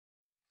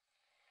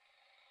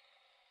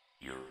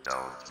You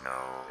don't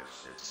know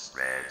if it's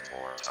bread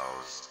or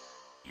toast.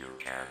 You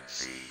can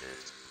see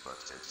it,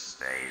 but it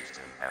stays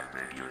in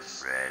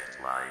ambiguous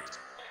red light.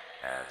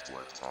 At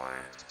what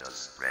point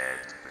does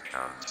bread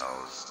become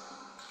toast?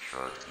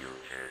 Should you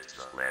hit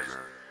the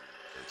lever?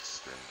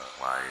 It's been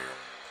a while.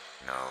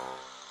 No,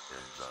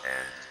 in the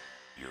end,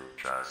 you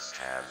just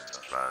have to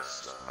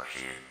trust the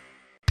machine.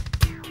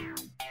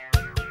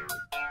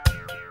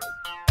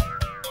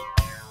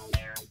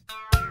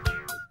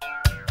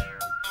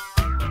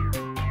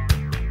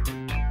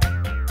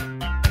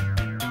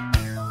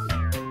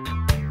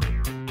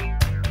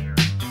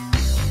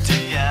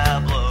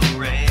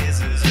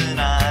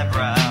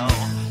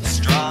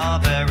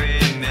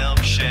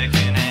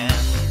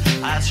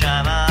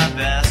 Try my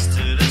best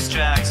to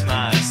distract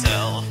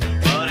myself,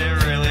 but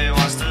it really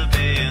wants to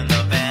be in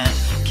the band.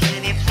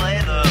 Can you play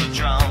the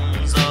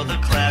drums or the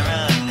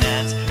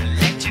clarinet,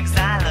 electric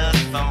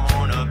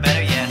xylophone, or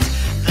better yet,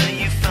 the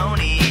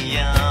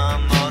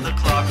euphonium or the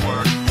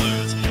clockwork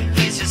flute?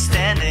 He's just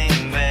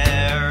standing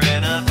there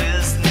in a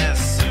business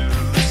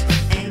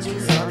suit.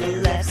 Angels on the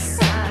left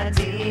side,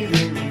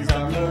 demons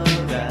on the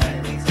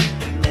right.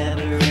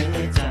 Never in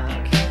the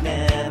dark,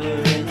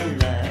 never in the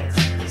light.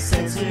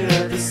 Center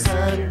of the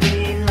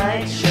Sunbeam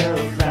light show,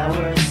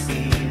 flower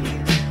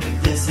seed.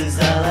 This is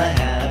all I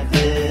have,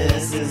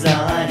 this is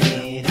all I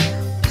need.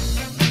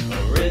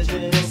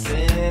 Original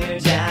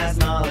synergized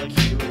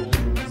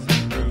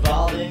molecules,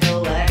 revolving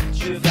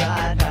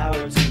electrified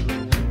power tools.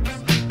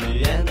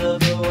 The end of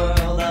the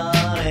world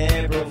on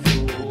April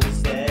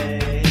Fool's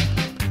Day.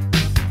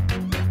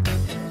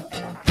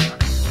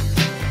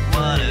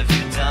 What have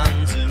you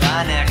done to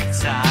my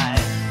necktie?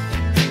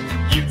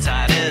 You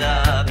tied it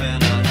up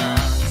in a knot.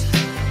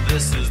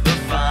 This is the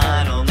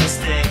final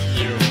mistake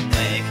you'll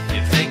make.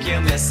 You think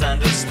you're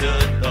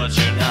misunderstood, but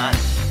you're not.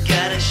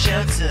 Got a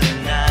show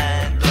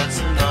tonight, but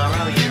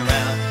tomorrow you're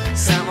out.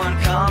 Someone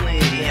call me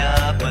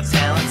up, a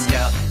talent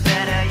scout.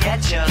 Better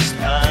yet, just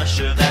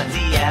usher that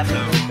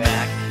Diablo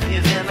back.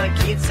 Give him a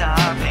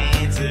guitar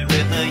painted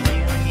with a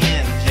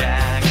Union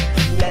Jack.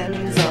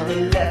 Lens on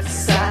the left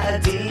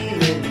side,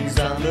 demons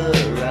on the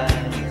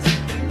right.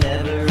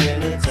 Never in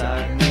the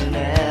dark,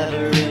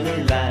 never in the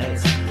light.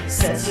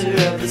 Center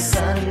of the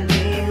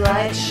Sunbeam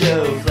light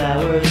show,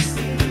 flower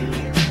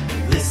seed.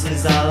 This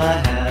is all I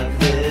have,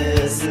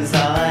 this is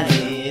all I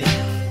need.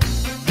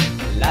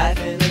 Life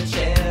in a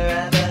chair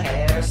at the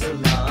hair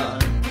salon,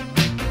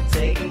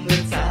 taking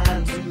the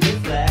time to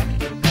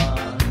reflect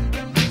upon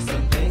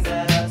some things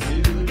that are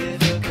too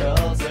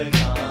difficult to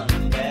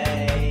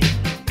convey.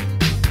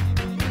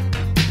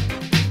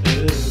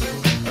 Ooh,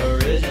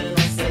 original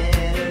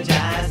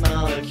synergized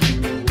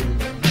molecules,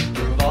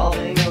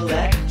 revolving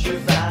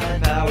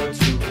electrified power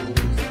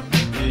tools.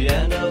 The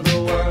end of the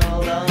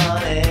world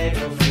on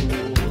April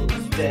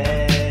Fool's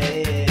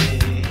Day.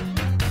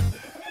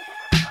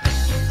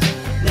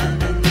 Na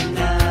na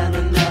na na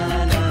na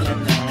na na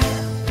na.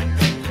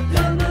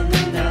 Na na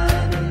na na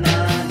na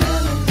na na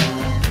na.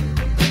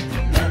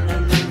 Na na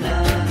na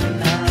na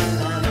na.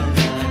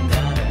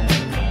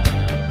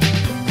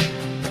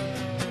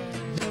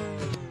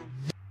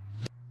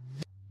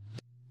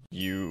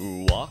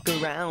 You walk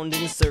around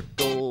in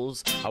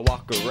circles, I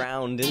walk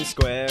around in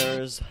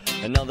squares.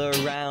 Another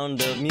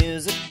round of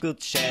musical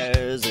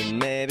chairs, and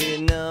maybe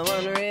no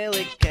one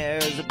really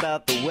cares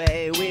about the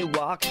way we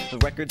walk. The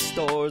record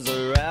stores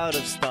are out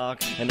of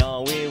stock, and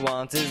all we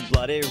want is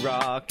bloody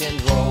rock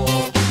and roll.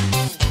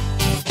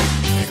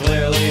 And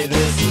clearly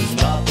this is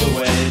not the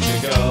way to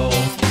go.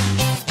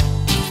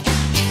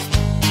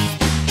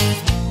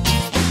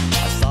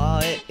 I saw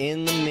it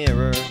in the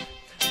mirror,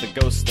 the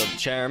ghost of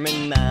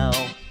Chairman Mao.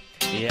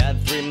 He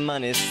had 3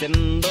 money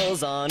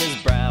symbols on his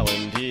brow,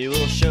 and he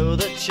will show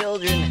the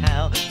children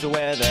how to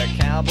wear their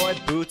cowboy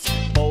boots,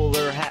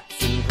 bowler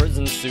hats, and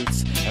prison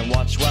suits, and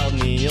watch while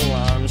Neil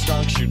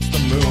Armstrong shoots the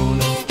moon.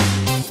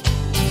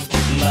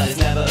 But he's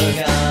never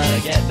gonna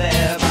get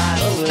there by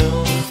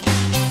balloon.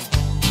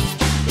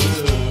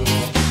 Ooh.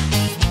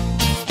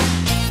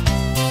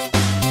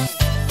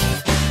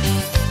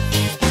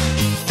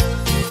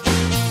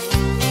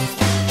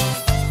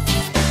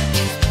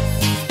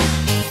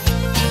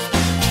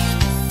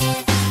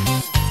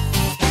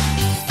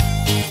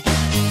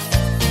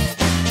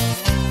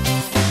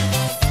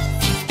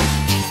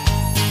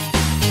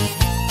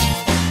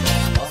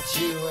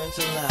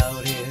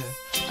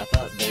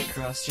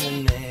 Crossed your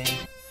name,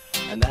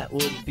 and that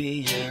would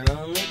be your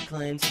only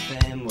claim to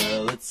fame.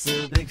 Well, it's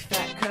a big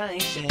fat crying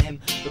shame,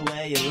 the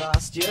way you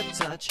lost your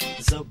touch.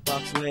 The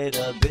soapbox weighed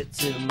a bit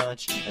too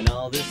much, and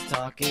all this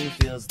talking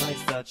feels like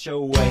such a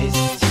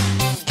waste.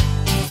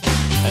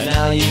 And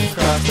now you've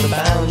crossed the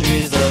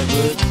boundaries of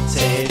good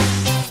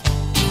taste.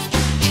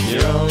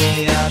 Your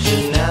only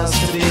option now is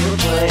to be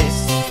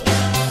replaced.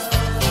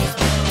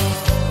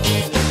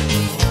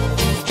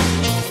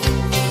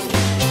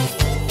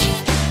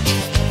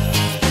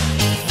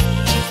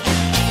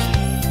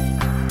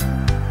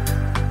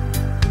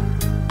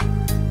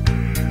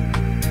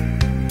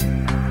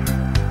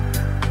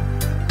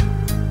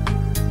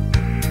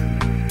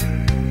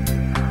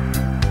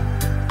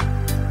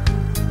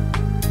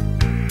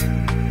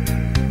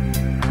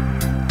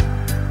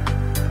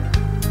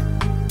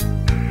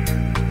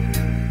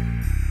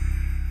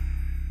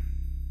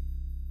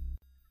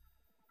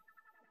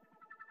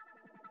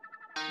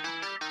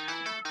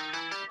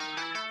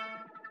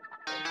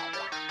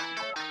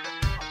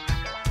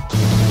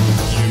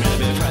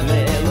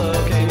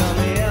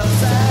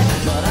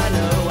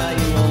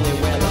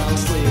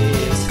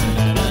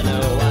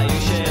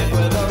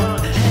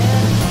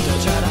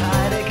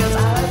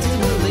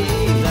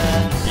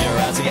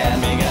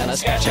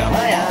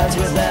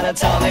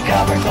 atomic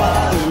copper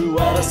clock. Ooh,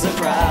 what a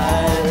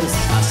surprise.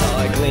 I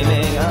saw it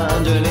gleaming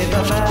underneath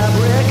the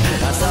fabric.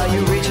 I saw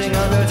you reaching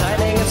under,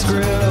 tightening a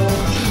screw.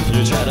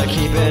 You try to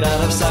keep it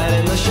out of sight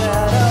in the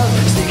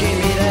shadows, sneaking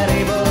me that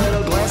evil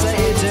little glance that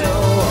you do.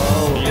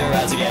 Oh, your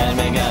eyes again,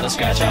 me gotta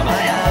scratch out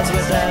my eyes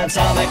with that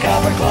atomic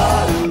copper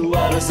claw. Ooh,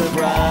 what a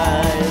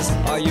surprise.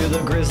 Are you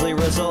the grisly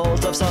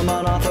result of some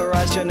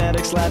unauthorized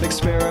genetics lab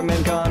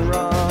experiment gone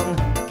wrong?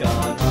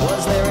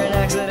 Was there an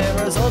accident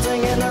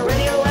resulting in the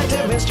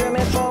radioactive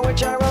instrument for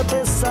which I wrote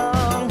this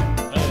song?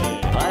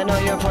 I know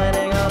you're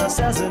planning on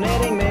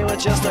assassinating me with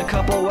just a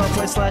couple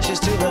well-placed slashes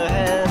to the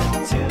head.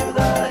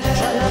 But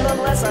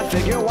nonetheless, I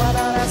figure why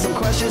not ask some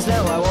questions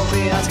now? I won't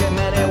be asking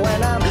many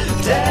when I'm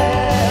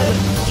dead.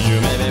 You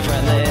may be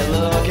friendly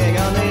looking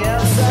on the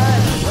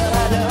outside, but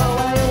I know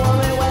why you want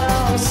me when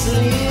I'm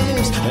asleep.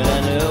 And I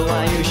know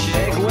why you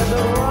shake with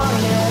the wrong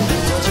hand.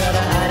 Don't try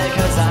to hide it,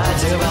 cause I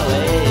do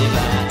believe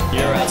that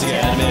you're out to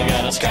get me.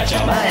 Gotta scratch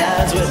out my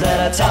eyes with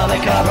that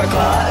atomic copper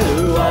claw.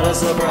 Ooh, what a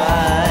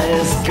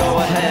surprise. Go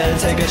ahead,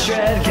 take a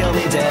shred, kill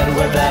me dead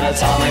with that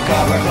atomic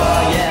copper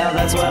claw. Yeah,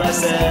 that's what I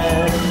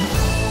said.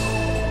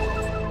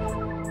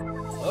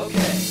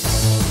 Okay.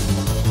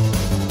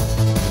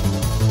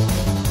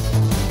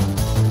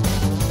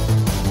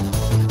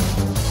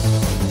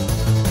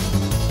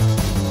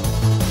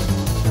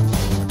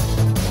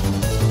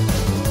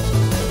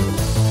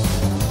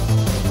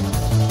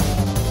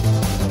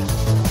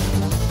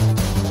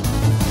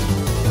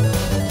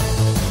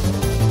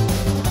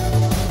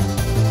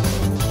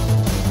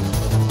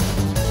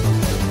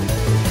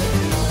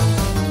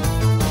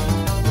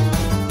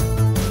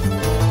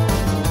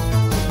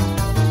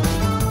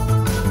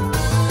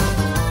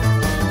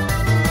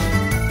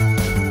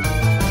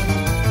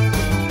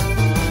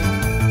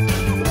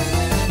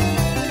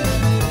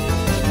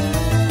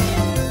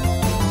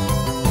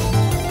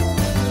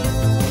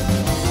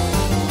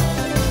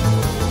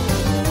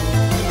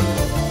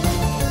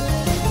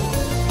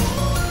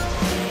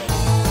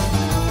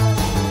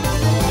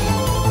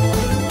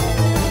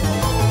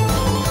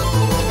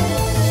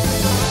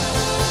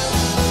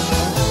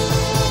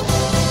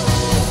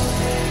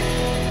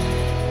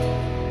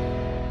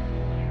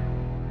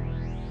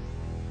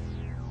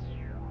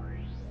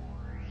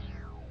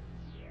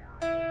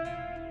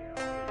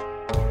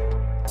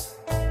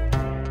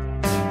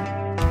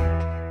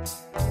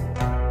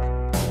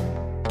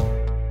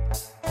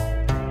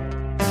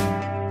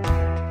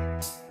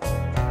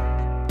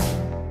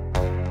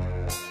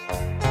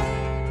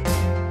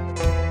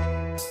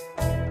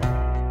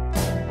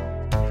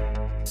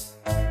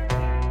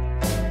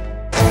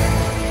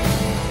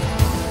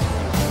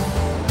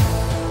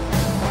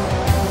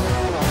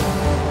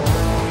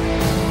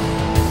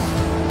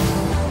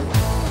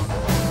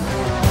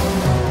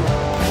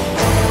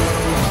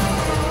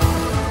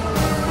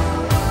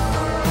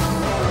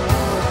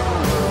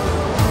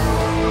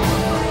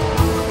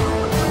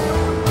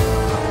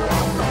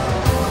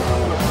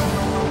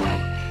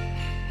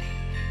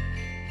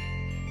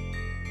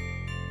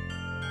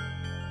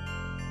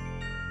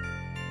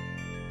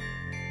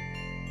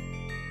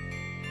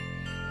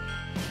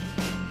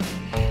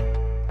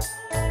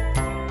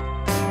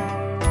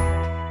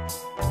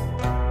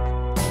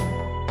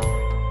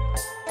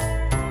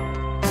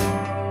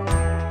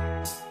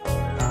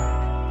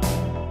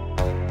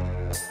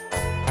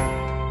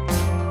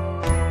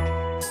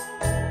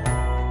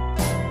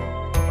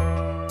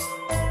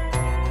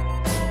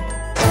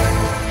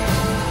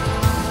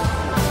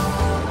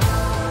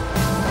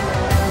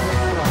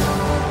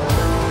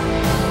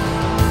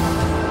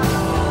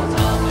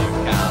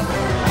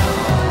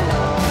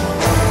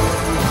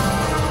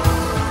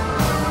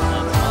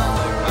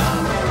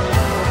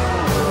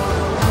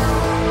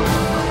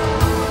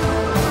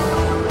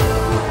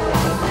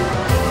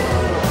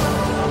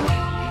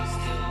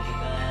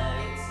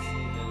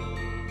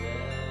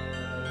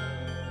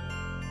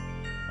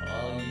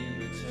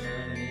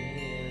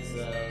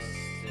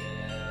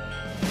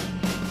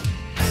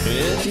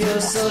 If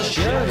you're so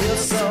sure of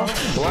yourself,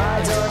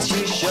 why don't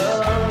you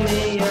show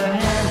me your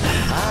hand?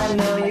 I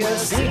know your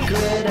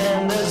secret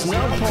and there's no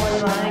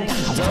point lying.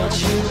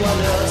 Don't you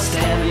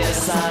understand?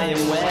 Yes, I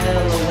am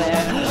well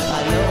aware.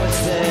 I know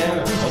it's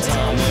there.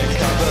 Atomic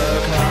copper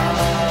clock.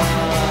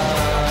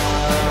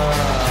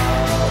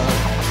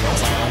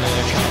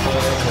 Atomic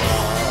copper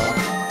clock.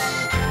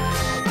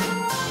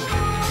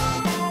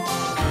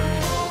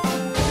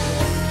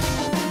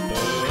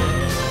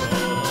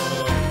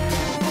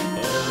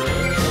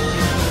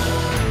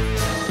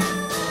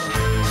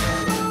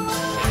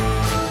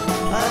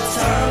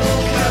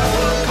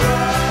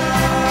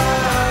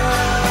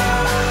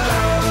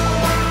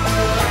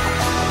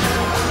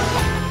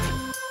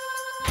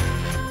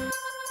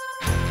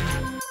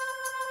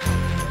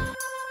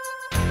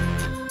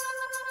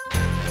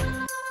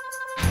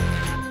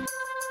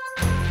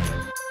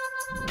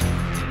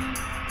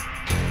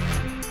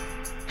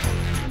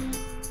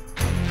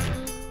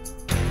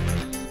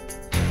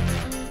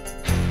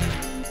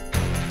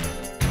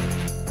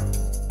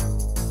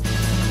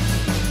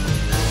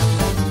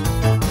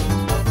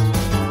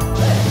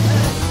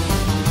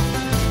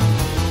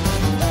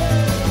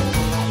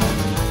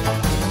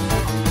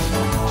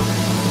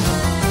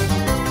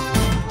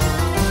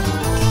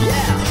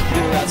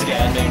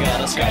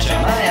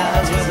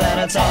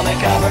 Atomic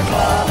Copper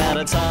Club, at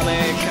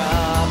Atomic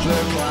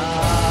Copper Club.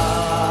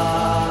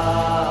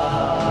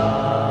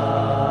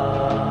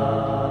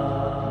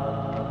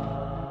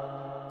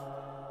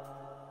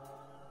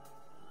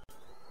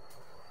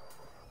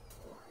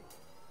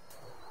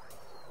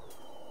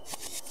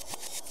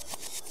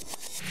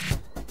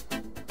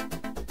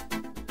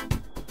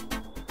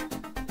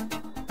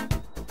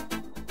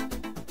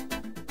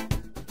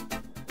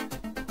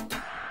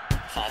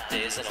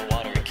 In a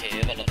watery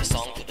cave, another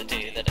song for the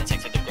day that I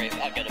take to the grave.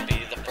 I gotta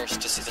be the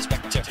first to see the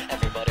spectre.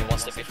 Everybody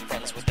wants to be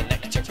friends with the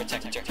nectar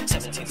protector.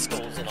 17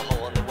 skulls in a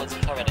hole in the woods.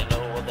 Already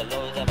know of the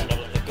low, that I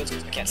know of the goods.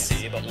 I can't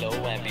see but lo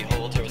and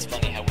behold her. It's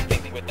funny how we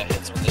think with the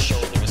heads when the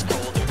shoulder is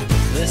colder.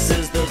 This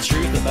is the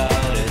truth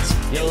about it.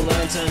 You'll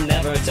learn to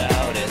never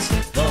doubt it.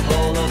 The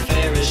whole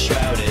affair is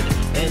shrouded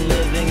in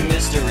living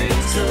mystery.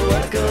 So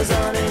what goes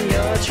on in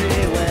your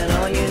tree when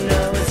all you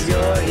know is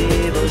your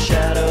evil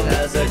shadow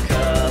has a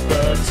cup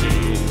of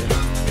tea?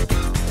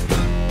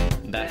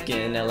 Back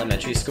in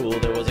elementary school,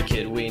 there was a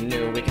kid we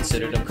knew. We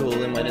considered him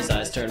cool, and when his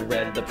eyes turned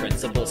red, the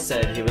principal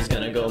said he was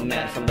gonna go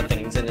mad from the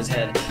things in his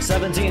head.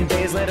 17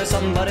 days later,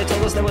 somebody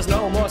told us there was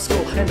no more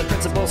school, and the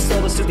principal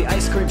stole us to the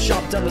ice cream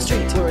shop down the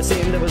street, where it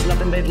seemed there was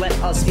nothing they'd let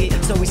us eat,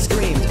 so we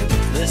screamed.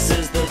 This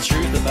is the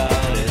truth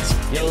about it.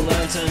 You'll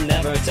learn to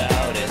never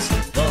doubt it.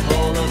 The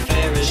whole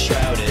affair is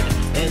shrouded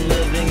in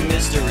living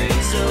mystery.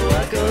 So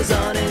what goes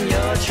on in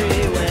your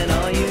tree when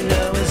all you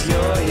know is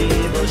your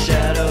evil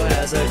shadow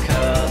has a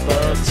cup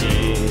of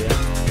tea?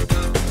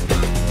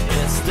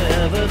 It's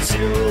never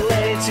too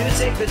late to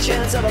take the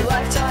chance of a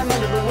lifetime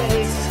under the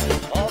weight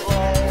of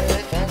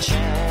life and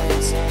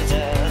chance of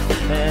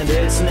death. And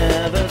it's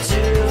never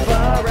too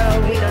far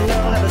out. We don't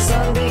know how the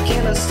sun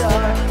became a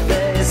star.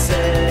 They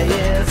say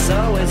it's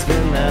always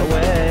been that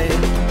way.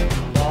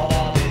 But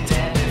I'll be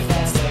damned if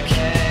that's the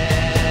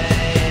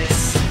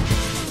case.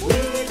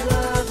 We'd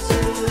love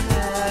to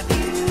have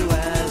you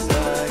as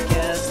our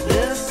guest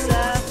this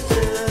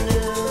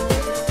afternoon.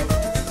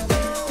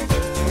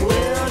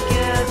 We'll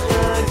get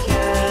the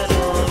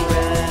kettle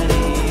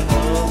ready.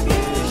 Hope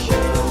you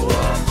show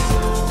up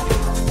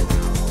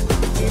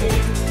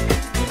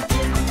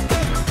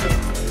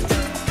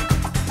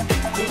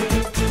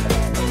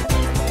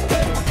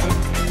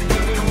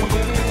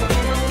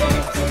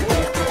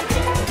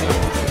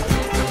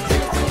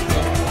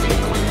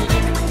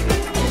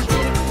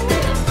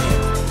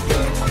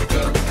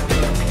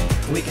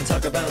We can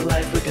talk about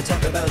life, we can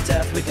talk about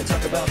death, we can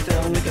talk about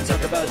film, we can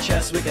talk about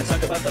chess, we can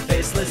talk about the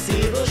faceless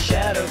evil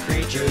shadow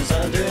creatures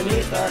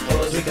underneath our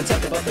clothes. We can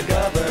talk about the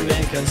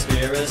government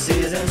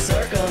conspiracies and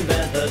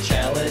circumvent the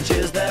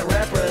challenges that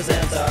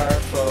represent our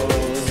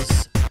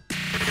foes.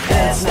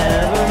 It's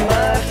never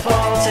my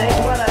fault, take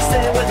what I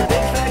say with a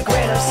big fat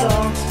grain of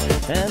salt,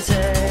 and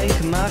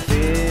take my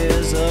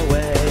fears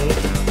away.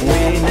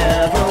 We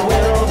never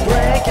will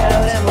break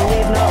out and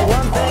leave not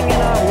one thing in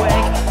our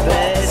wake.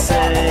 They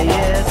say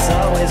it's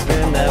always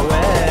been that way.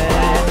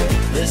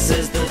 This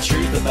is the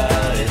truth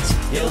about it.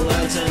 You'll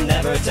learn to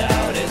never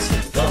doubt it.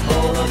 The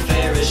whole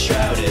affair is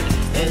shrouded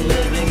in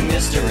living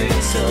mystery.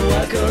 So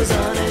what goes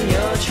on in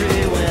your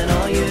tree when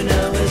all you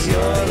know is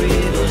your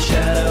evil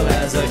shadow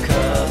has a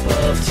cup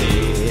of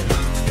tea?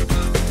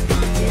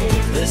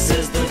 This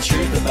is the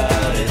truth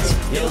about it.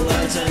 You'll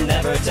learn to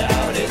never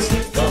doubt it.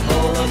 The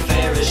whole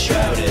affair is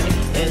shrouded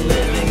in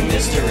living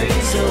mystery.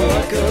 So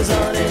what goes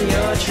on in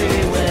your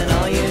tree when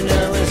all you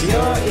know is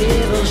your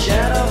evil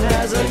shadow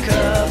has a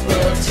cup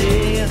of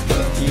tea?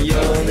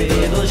 Your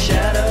evil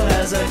shadow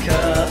has a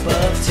cup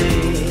of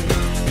tea.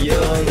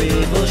 Your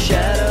evil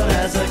shadow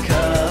has a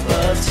cup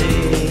of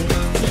tea.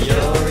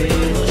 Your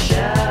evil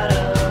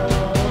shadow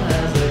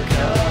has a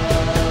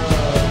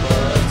cup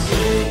of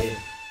tea.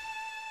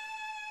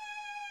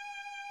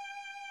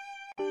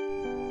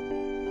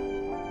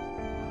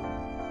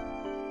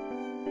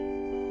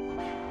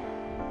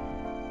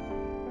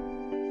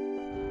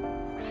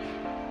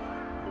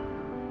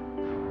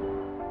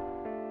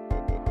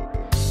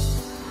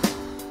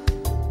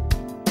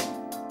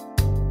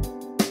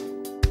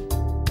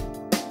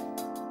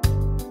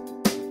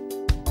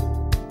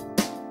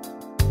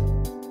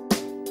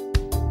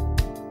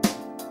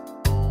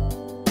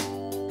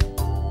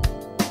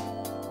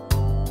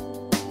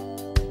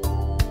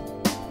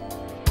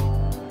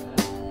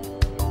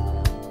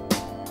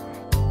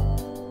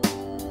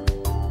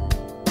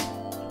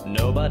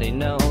 Nobody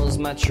knows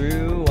my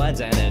true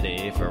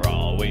identity. For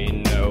all we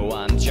know,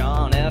 I'm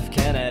John F.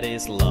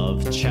 Kennedy's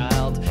love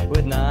child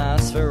with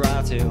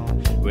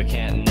Nosferatu. We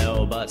can't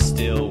know, but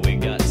still we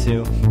got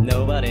to.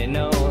 Nobody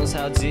knows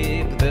how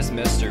deep this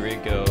mystery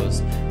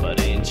goes,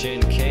 but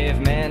ancient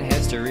caveman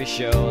history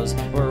shows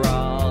we're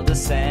all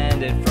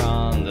descended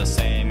from the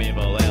same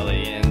evil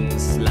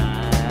aliens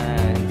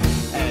line.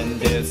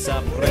 And it's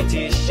a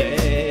pretty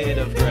shade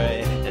of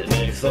gray. It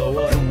makes the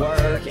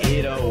woodwork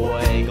eat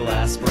away.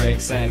 Glass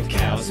breaks and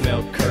cow's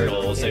milk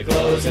curdles. It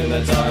glows in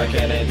the dark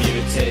and it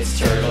mutates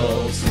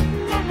turtles.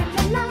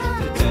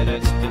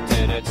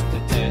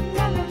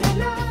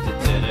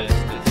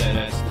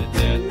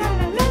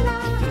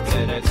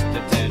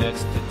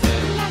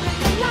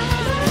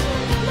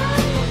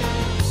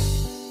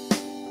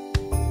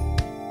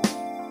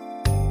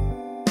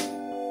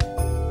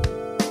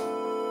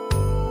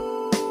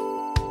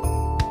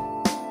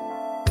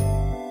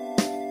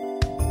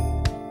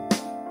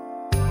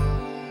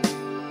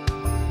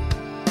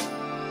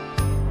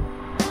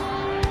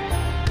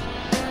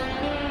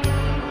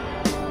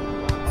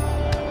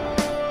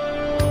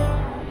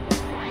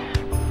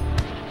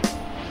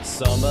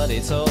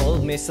 Somebody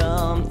told me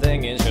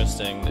something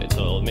interesting. They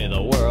told me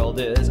the world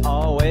is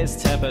always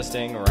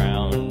tempesting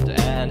round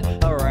and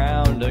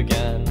around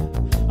again.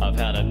 I've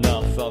had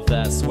enough of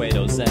that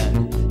pseudo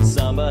zen.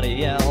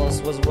 Somebody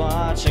else was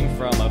watching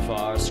from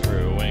afar,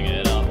 screwing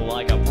it up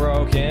like a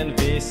broken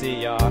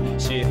VCR.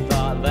 She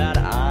thought that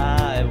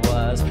I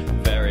was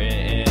very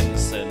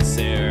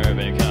insincere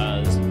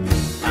because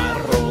I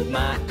rolled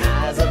my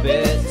eyes a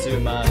bit too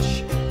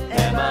much.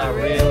 Am I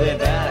really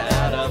that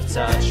out of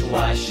touch?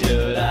 Why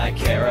should I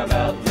care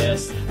about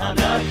this? I'm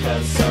not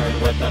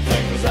concerned with the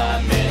things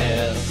I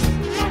miss.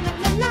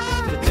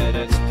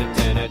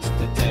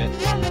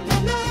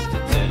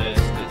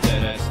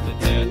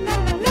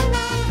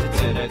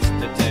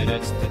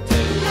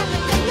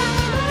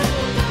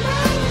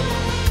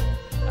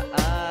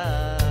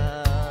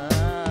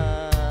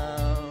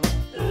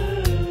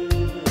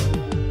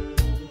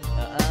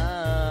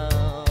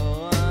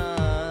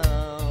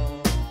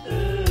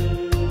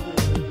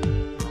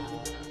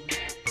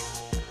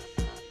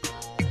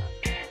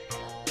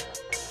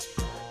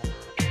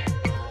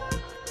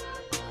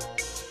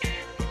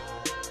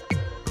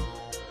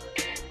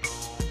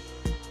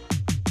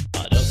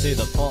 See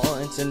the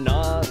point in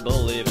not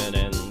believing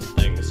in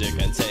things you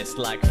can taste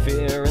like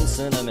fear and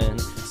cinnamon.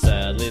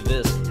 Sadly,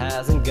 this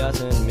hasn't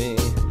gotten me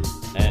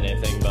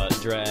anything but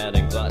dread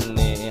and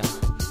gluttony.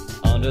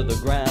 Under the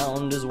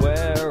ground is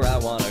where I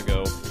wanna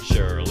go.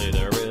 Surely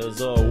there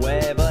is a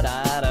way, but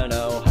I don't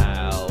know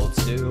how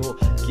to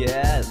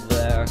get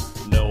there.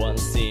 No one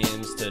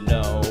seems to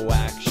know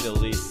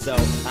actually, so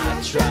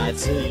I tried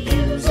to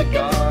use a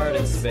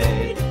garden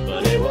spade,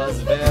 but it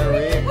was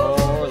very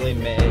poorly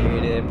made.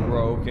 It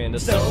broke into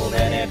so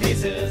many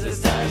pieces. It's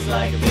times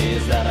like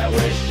these that I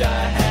wish I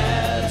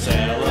had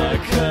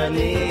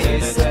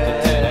telekinesis.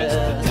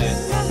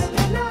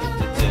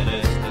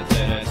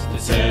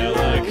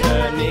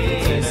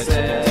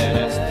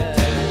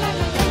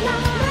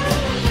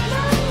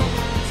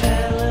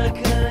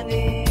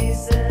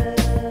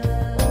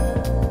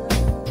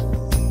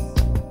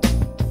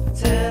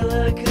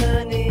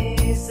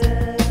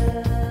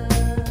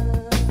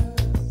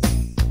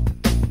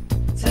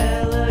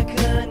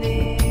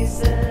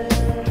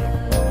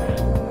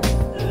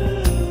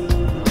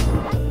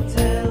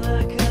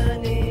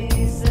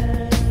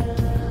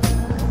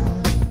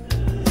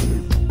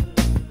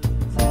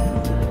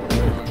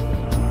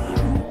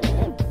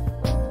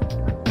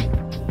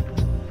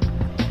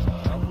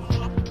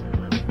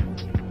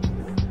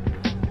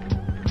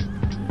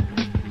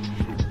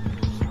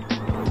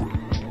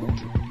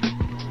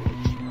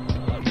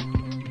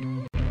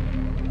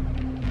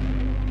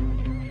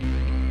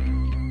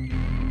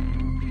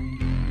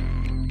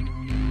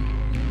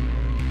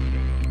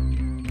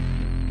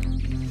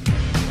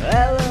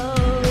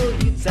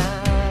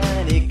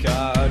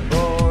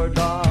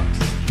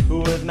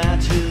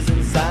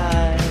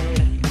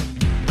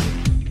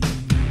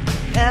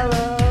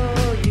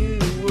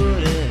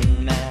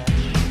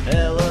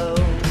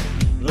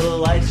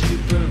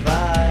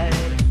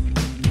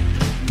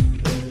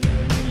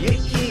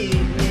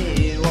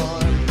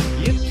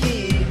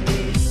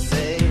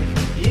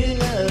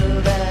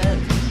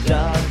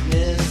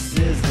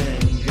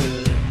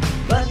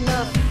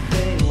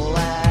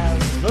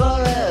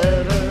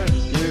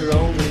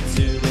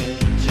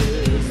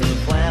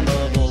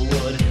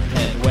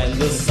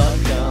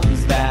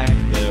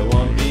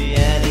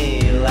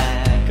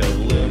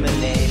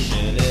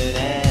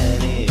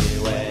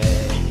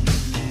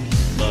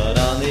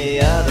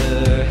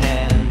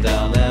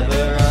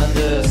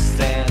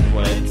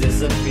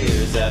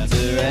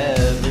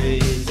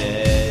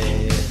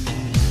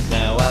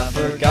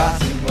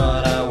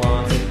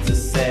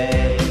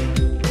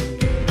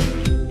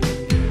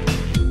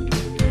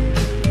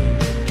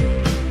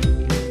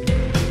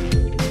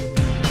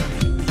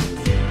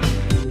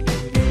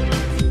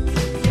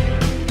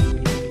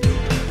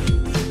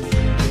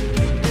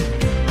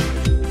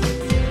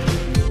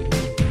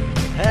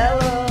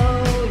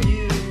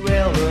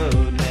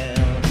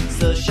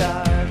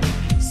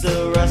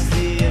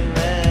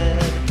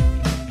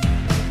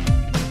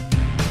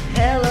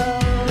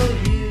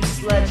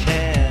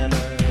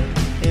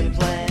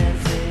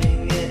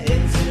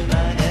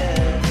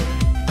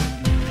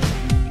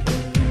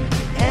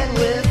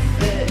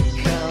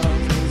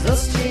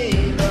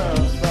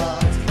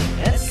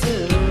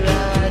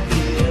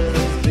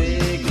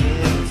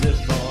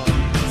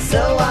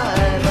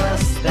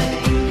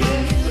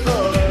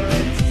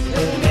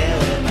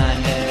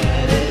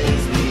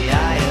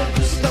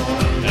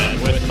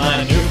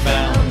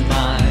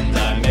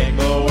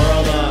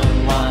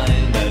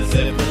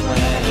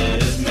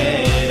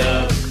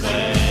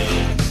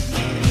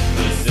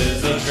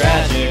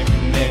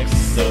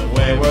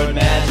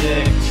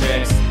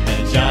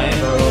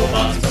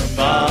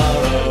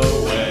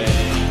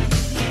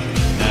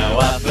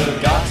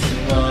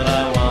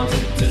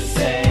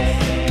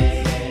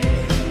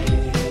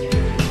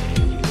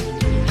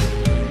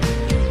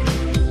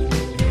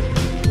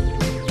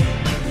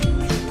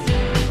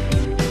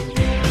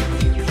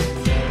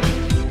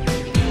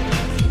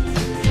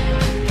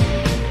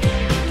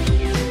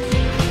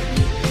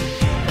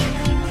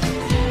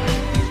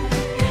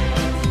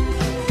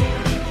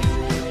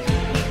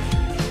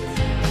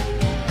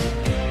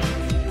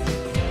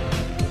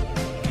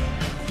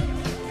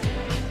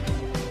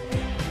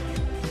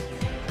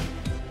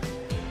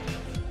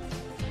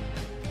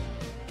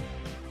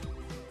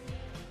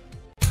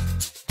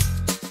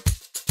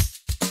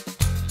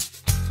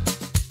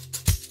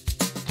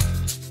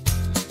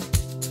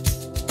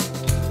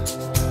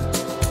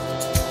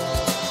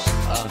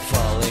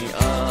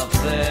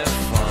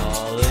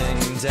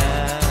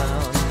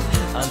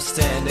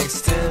 standing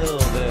still,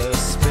 they're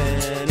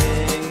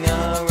spinning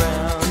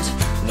around.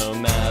 No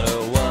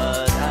matter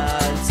what I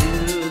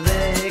do,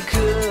 they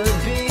could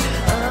be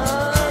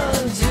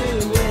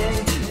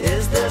undoing.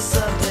 Is there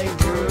something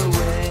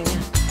brewing?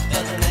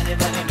 Doesn't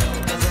anybody know?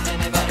 Doesn't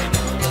anybody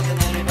know?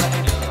 Doesn't anybody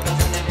know?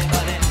 Doesn't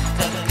anybody?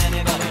 Doesn't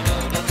anybody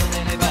know? Doesn't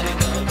anybody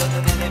know?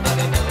 Doesn't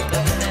anybody know?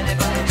 Doesn't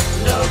anybody?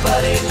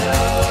 Nobody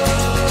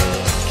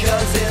knows,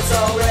 'cause it's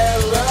all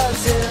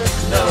relative.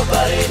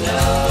 Nobody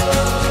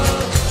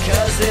knows,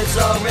 'cause it's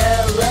all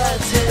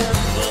relative.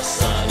 The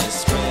sun is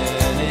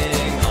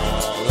spinning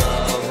all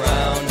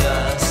around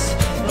us,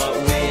 but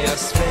we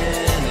are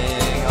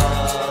spinning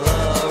all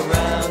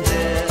around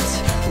it.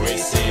 We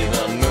see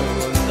the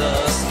moon, the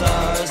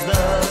stars,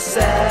 the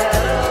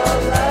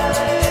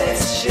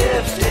satellites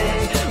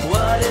shifting.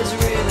 What is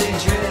really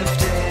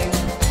drifting?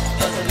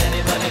 Doesn't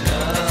anybody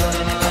know?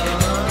 Doesn't anybody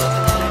know?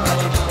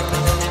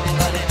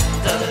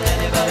 Doesn't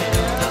anybody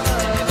know?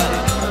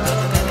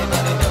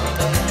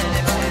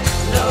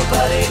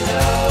 Nobody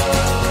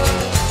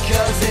knows,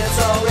 'cause it's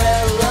all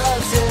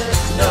relative.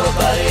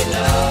 Nobody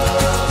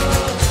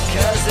knows,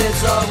 'cause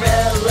it's all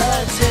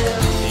relative.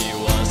 He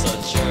was a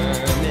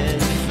German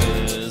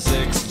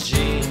physics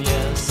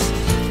genius.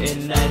 In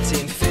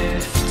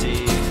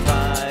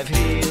 1955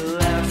 he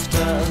left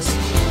us.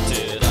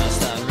 Did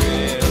Einstein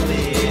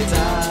really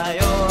die,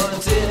 or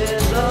did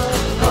the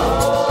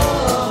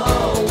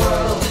whole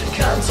world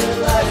come to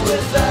life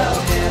without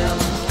him?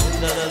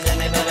 Does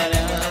anybody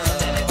know?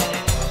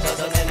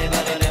 Doesn't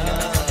anybody know?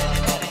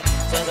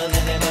 Doesn't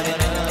anybody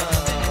know?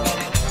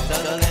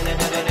 Doesn't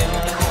anybody know?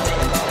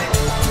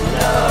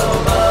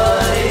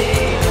 Nobody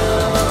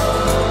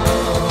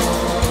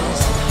knows.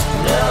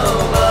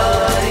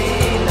 Nobody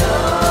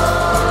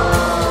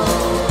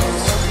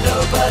knows.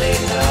 Nobody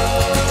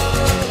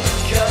knows,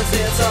 'cause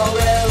it's all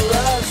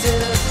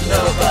relative.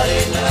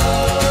 Nobody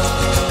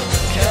knows,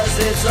 'cause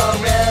it's all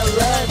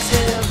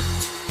relative.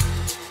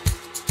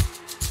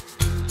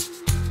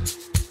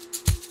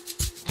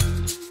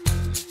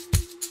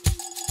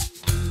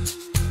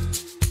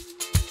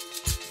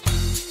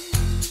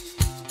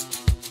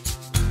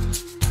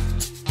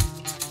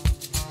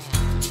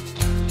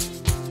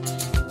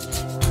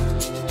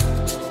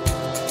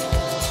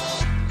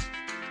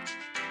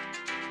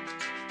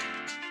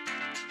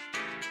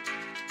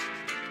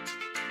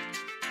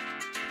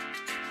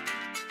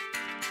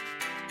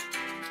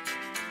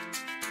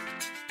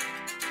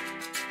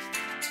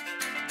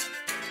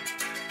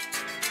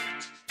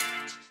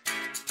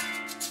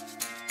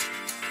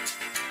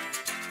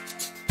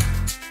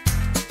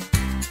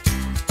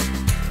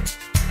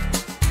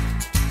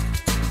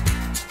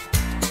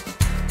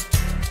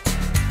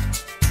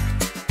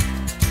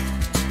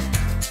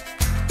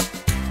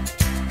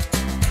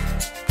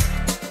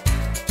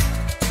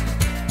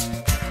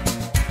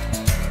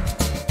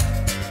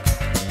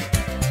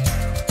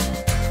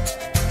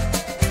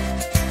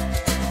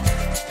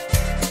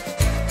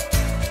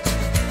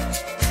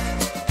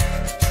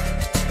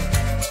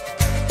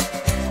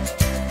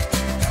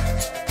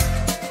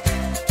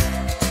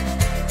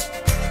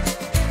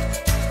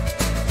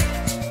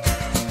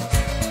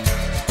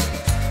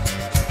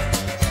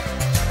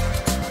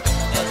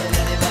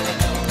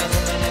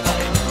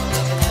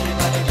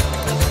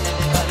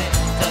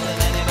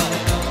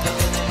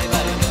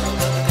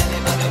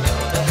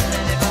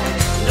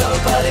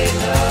 Nobody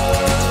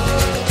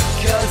knows,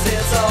 'cause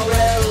it's all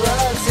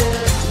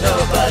relative.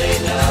 Nobody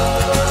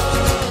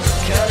knows,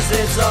 'cause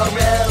it's all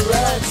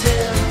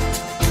relative.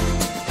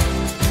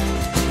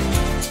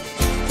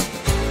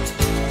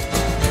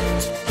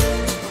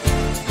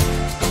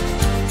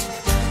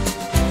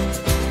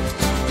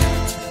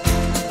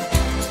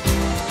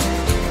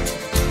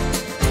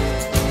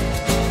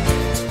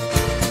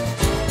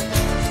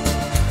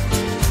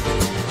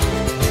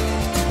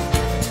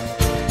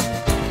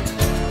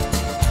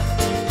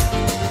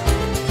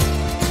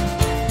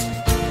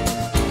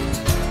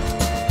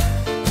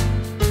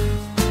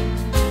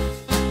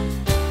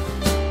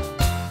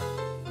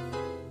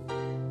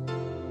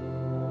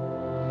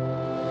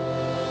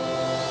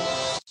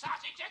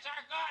 Sausages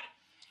are good.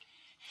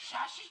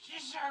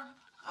 Sausages are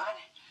good.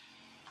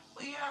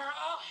 We are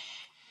all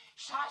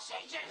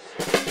sausages.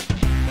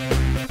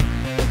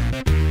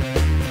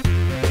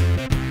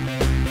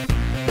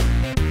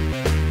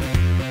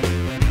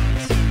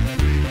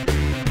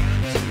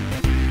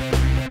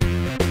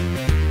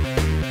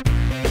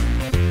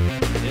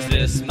 Is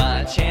this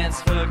my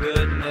chance, for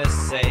goodness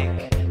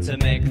sake, to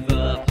make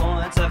the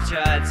point I've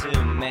tried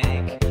to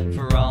make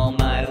for all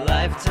my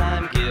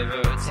lifetime, give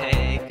or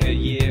take a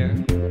year?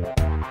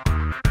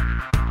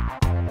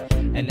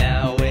 And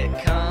now it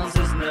comes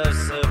as no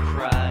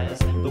surprise.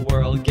 The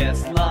world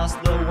gets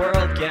lost, the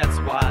world gets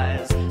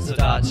wise. So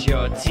dot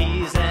your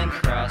T's and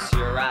cross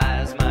your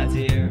I's, my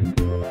dear.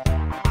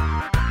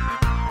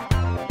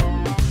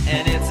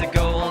 And it's a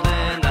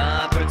golden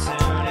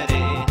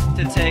opportunity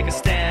to take a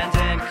stand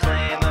and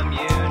claim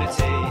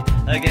immunity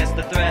against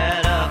the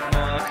threat of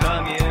more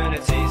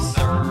community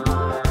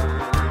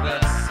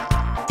service.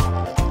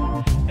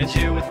 And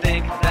you would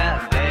think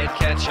that they'd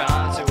catch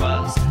on to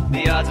us,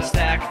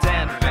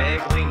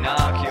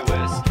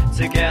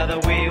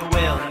 we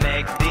will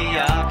make the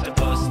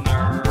octopus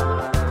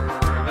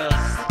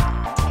nervous.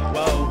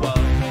 Whoa, whoa.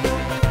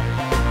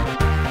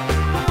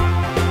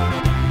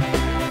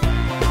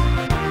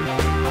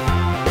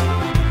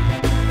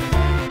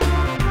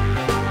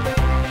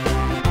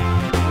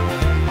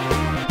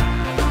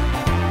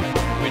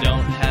 We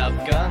don't have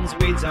guns,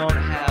 we don't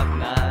have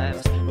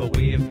knives, but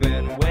we've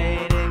been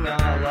waiting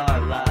all our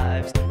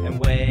lives, and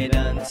wait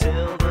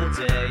until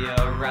the day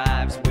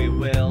arrives. We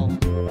will.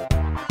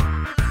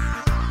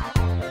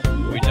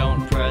 We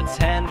don't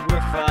pretend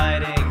we're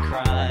fighting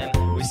crime.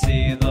 We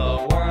see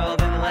the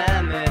world in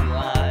lemon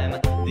lime.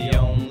 The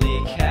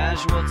only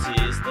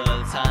casualty's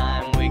the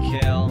time we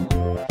kill.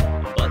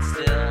 But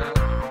still,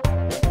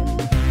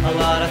 a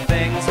lot of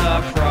things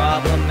are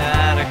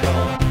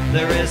problematical.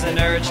 There is an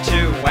urge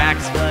to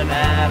wax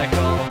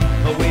fanatical,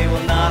 but we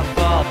will not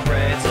fall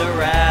prey to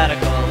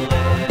radicalism.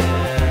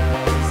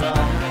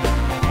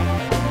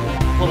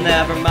 Well,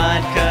 never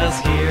mind, 'cause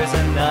here's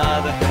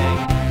another thing.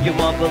 You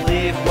won't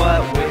believe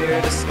what we're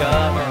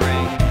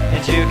discovering,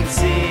 and you can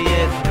see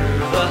it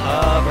through the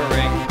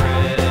hovering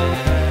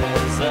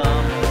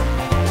prism.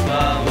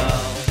 Whoa, whoa.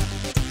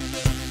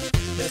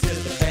 This is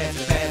the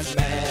Fancy Pants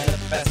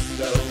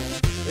Manifesto.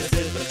 This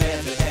is the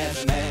Fancy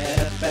Pants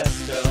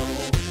Manifesto.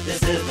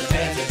 This is the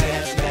Fancy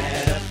Pants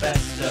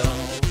Manifesto.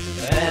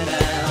 And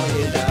now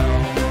you know.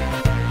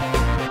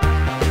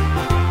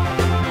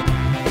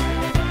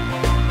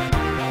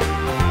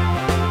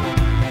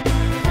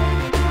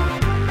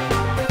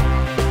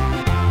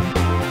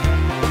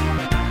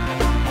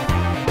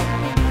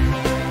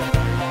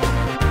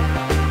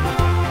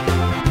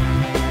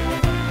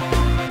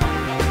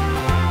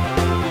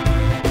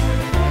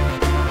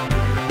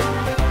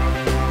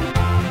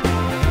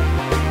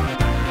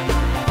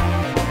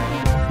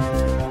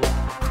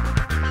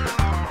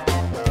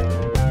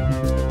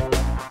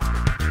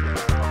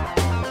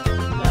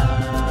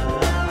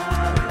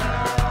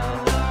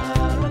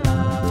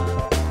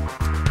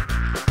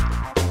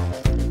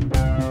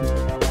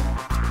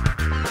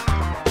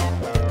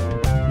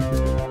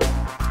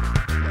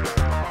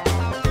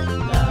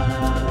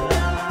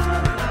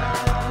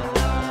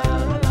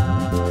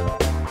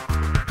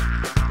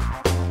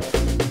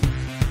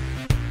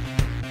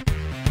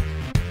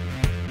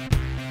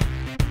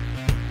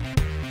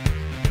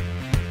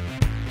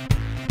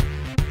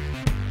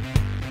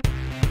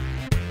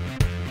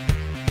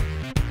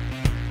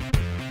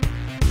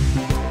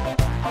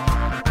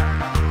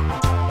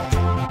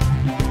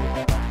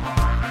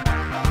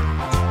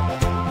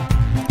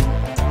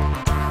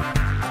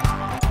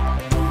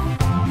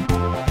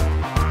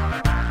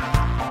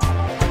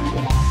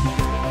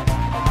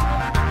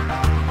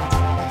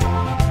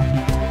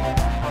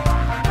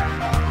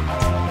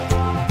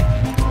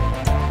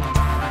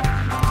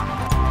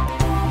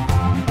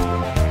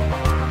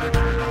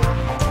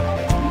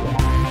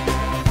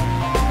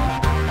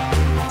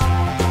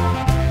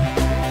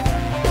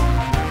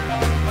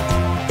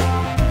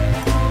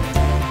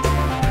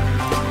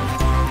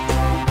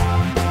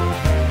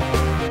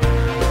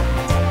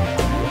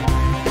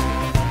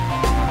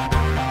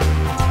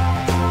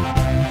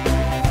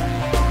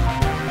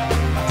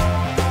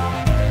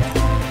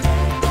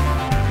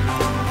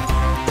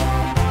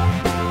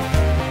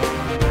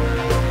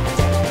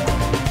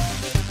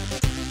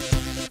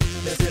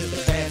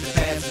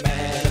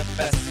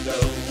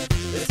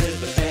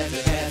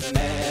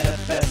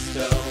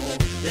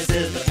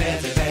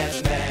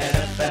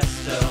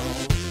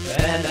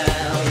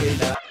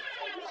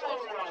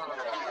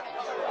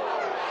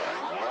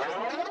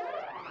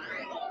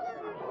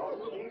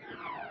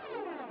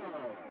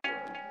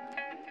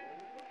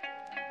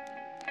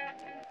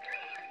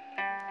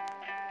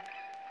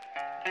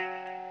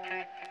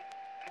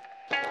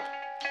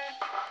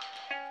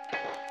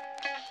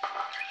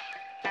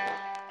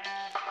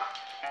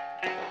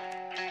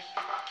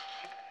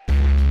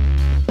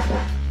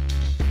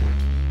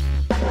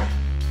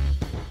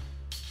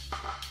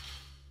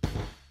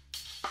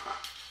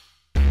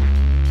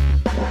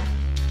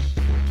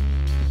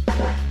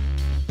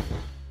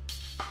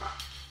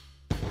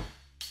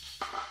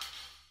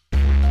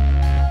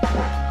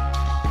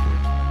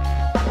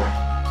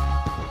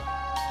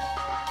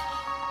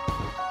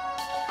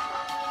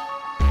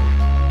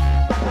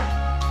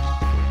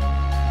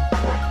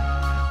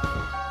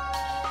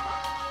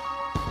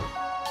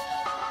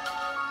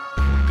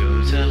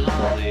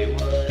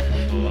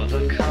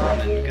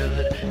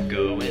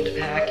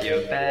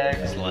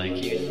 bags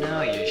like you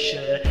know you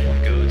should.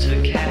 Go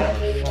to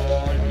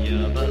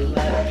California, but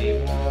let me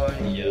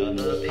warn you,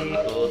 the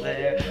people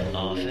there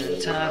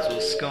oftentimes will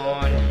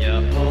scorn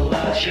you. Pull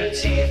out your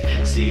teeth,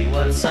 see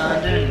what's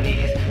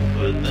underneath,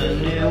 put the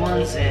new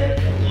ones in,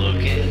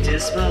 look in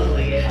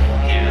disbelief.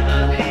 Hear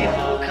the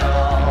people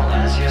call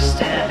as you're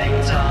standing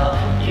tall.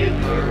 You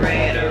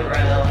parade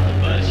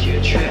around, but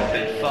you trip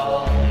and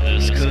fall.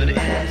 This could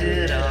end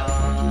it all.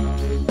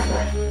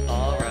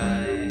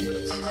 Alright.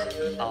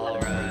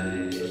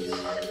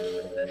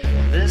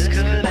 This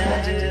could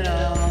end it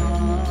all.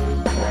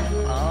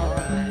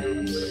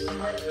 Alright.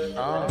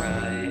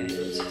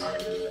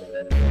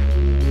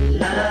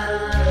 La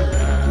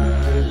la.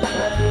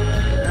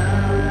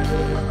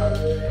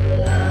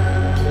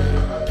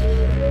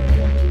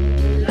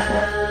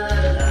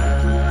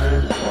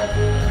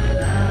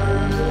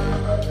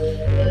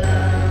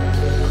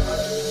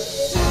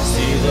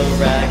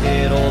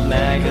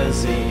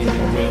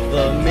 with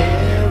the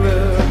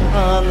mirror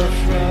on the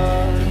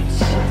front.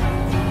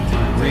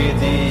 Read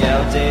the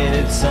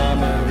outdated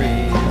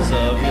summaries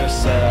of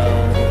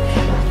yourself.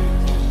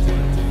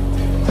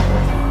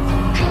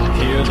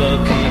 Hear the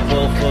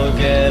people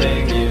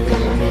forgetting you,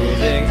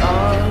 moving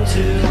on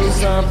to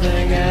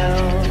something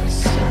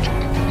else.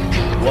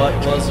 What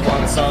was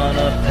once on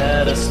a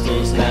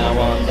pedestal's now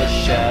on the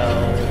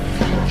shelf.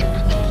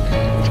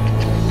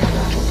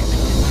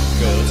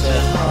 Go to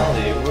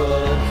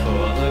Hollywood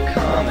for the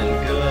common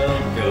good.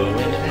 Go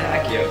and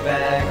pack your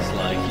bags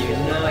like you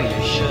know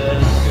you should.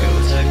 Go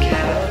to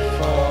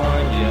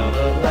California,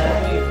 but let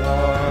me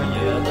warn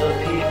you, the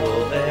people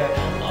there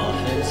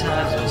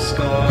oftentimes will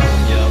scorn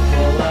you.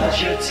 Pull out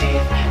your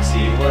teeth,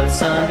 see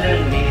what's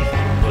underneath.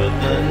 Put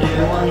the new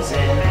ones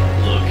in,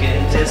 look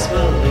in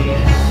disbelief.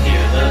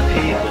 Hear the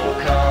people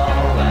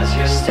call as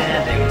you're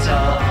standing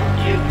tall.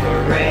 You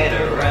parade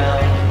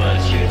around, but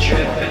you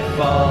trip and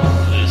fall.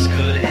 This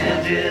could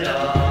end it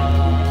all.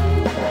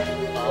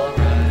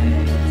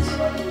 Alright,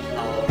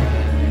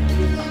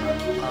 alright,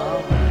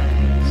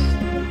 alright.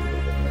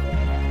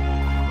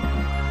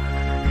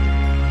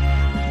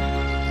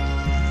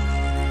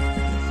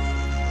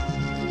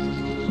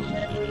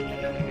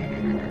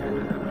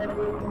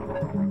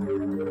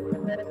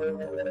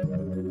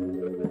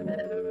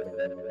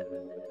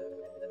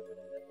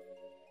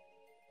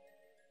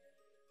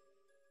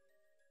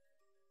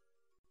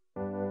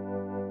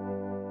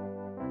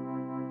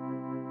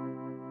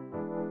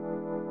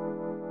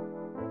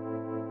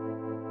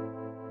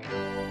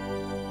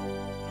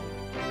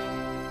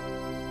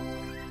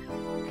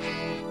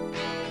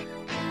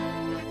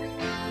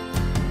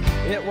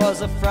 It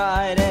was a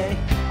Friday,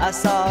 I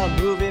saw a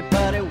movie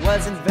but it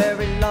wasn't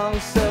very long,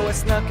 so I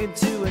snuck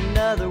into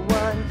another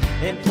one.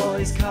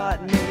 Employees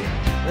caught me,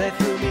 they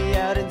threw me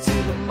out into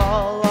the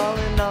mall. All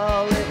in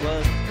all it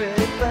was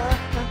pretty fun,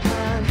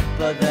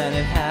 but then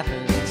it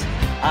happened.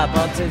 I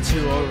bumped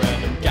into a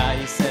random guy,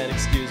 he said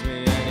excuse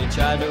me and he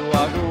tried to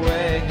walk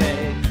away.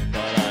 But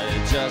I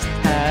had just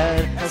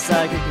had a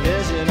psychic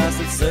vision. I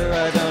said sir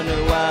I don't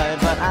know why,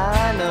 but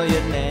I know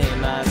your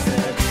name. I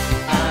said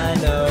I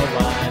know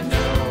your name.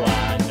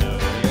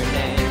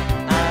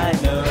 I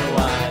know your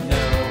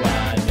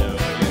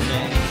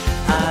name.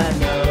 I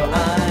know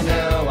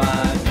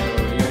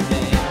your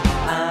name.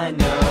 I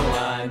know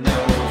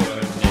your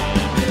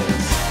name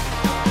is.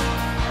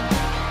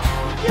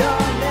 Your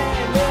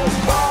name is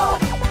Bob.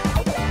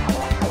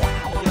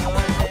 Your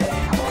name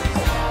is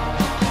Bob.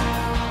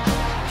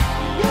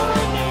 Your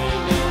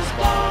name is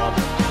Bob.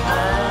 I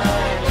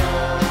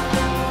know.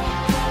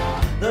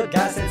 The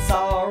guy said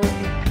sorry,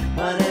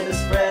 my name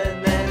is Fred,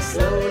 and then he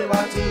slowly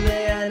walked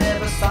away. I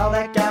never saw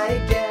that guy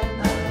again.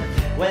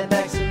 Went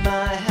back to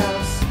my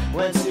house,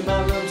 went to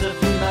my room to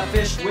feed my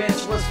fish,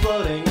 which was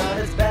floating on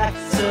its back.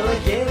 So I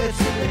gave it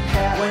to the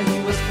cat. When he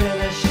was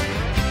finished,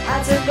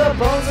 I took the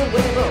bones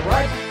away, but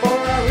right before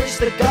I reached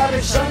the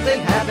garbage,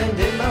 something happened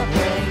in my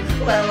brain.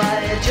 Well,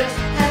 I had just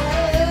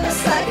had a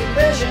psychic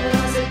vision.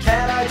 I said,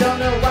 cat, I don't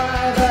know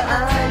why, but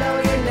I know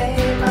your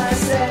name. I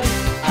said,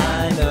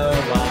 I know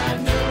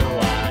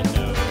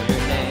your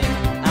name.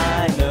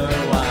 I know your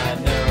name.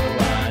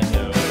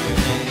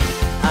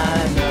 I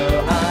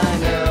know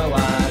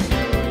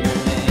your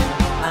name.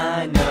 I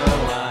know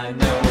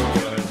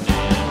your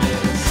name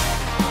is.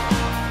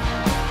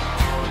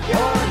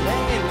 Your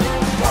name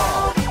is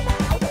Bob.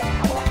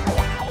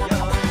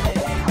 Your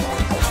name is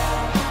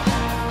Bob.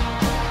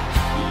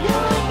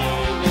 Your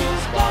name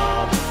is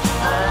Bob.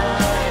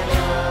 I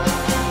know.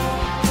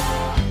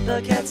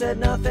 The cat said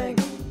nothing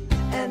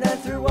and then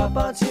threw up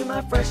onto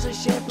my freshly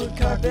shampooed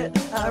carpet.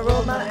 I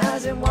rolled my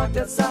eyes and walked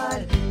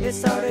outside. It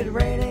started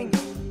raining.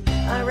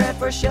 I ran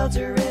for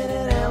shelter in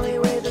an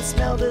alleyway that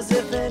smelled as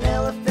if an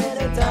elephant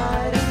had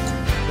died.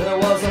 There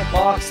was a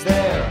box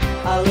there.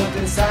 I looked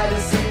inside to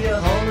see a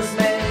homeless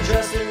man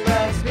dressed in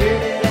rags,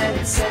 bearded and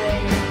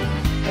insane.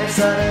 And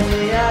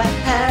suddenly I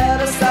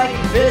had a psychic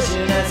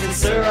vision. I said,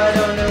 sir, I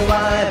don't know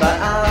why, but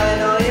I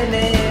know your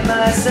name.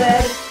 I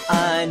said,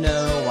 I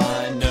know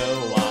your name.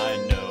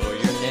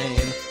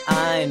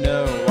 I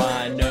know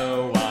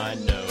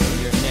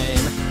your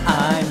name.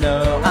 I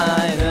know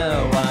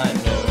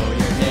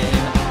your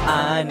name.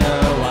 I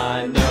know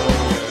your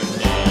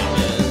name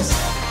is.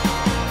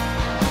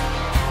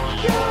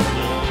 Your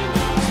name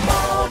is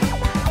Bob.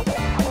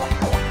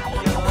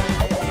 Your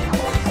name is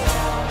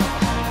Bob.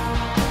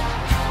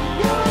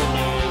 Your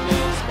name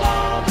is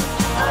Bob.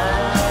 I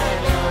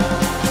know.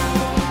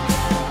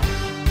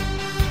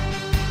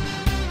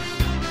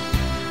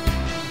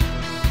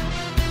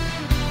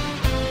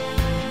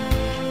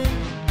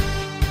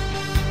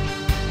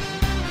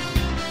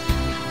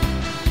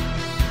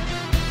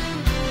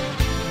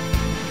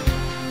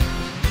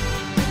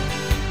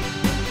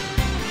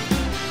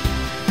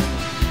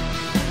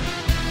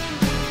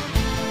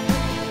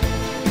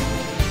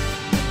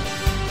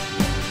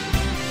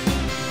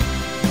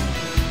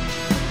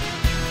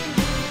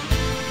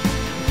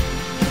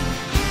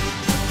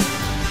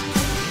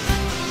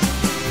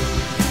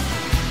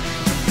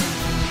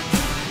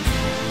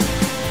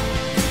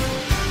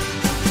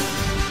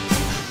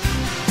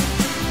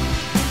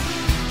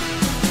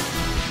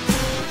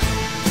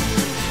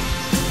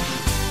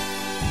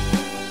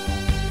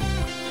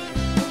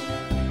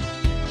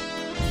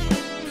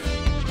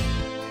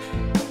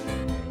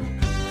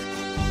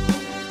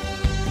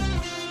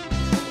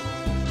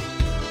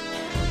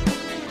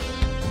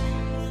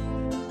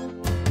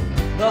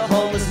 The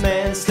homeless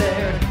man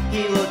stared,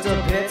 he looked a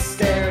bit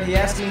scared. He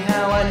asked me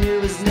how I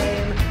knew his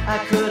name, I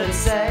couldn't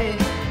say,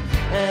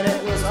 and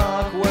it was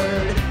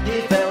awkward.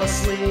 He fell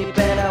asleep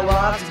and I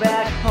walked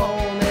back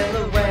home in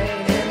the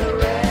rain, in the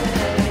rain.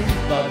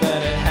 But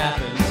then it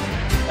happened,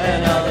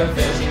 another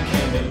vision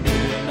came to me,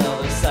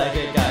 another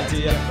psychic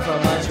idea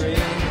from my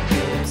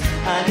dreams.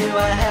 I knew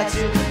I had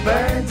to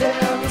burn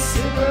down the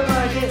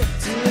supermarket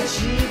to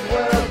achieve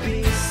world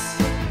peace.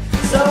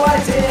 So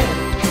I did.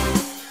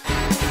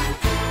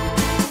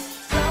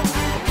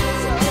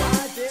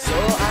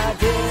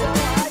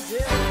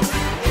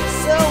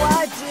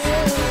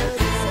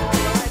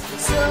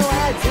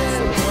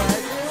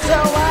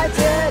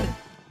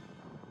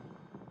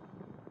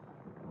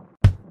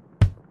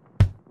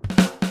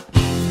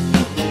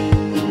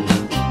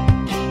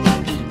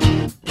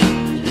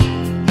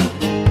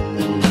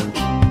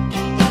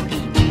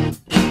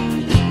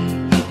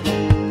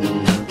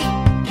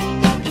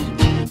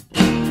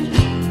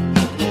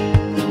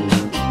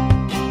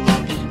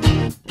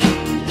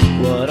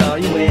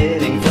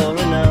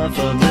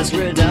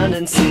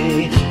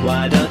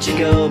 Why don't you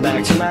go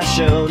back to my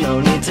show? No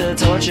need to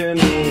torture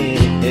me.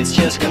 It's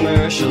just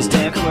commercials,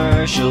 damn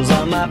commercials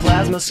on my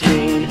plasma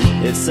screen.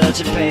 It's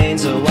such a pain,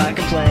 so I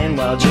complain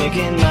while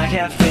drinking my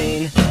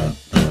caffeine.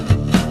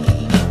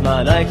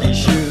 My Nike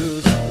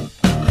shoes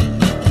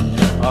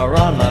are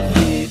on my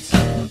feet.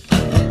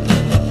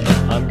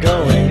 I'm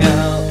going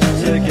out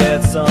to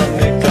get some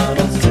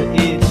McDonald's to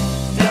eat.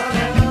 Don't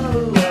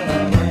know what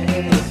my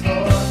brain is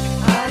for.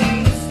 I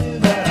used to,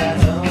 but I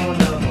don't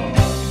know more.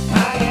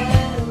 I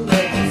am a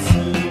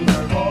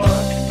consumer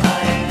whore.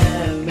 I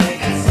am a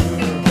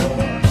consumer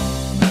whore.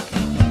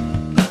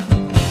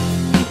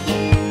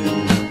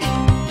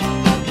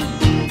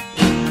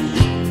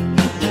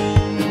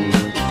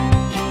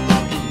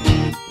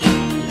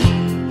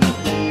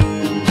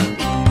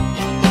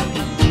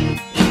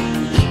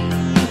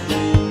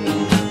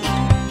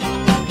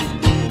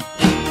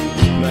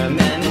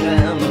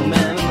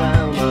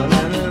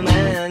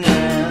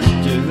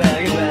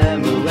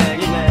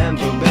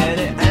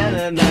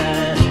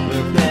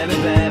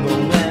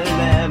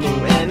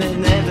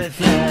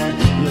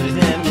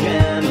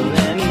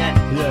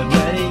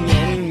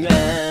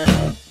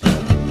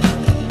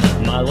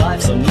 My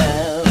life's a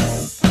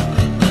mess.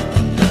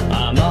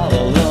 I'm all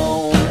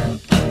alone.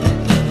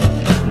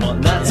 Well,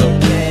 that's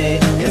okay,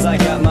 'cause I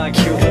got my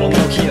cute little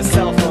Nokia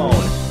cell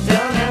phone.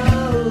 Don't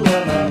know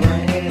what my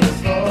brain is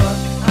for.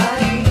 I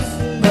used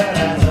to, but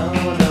I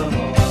don't know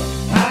more.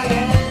 I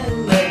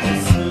am a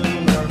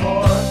consumer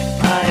whore.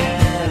 I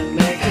am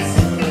a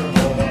consumer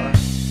whore.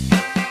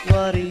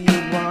 What do you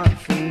want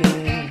from me?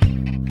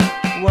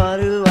 What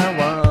do I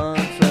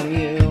want from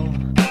you?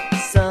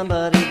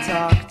 Somebody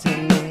talk to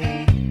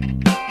me.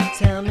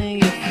 Tell me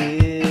you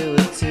feel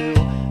it too.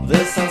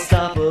 This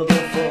unstoppable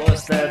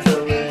force that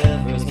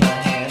delivers my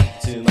hand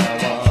to my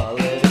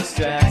wallet,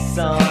 extracts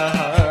all my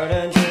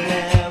hard-earned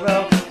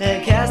dinero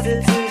and casts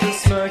it to the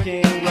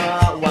smirking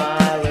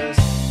Rottweilers.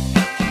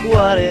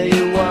 What do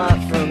you want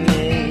from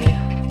me?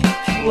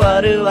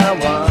 What do I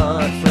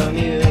want from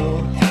you?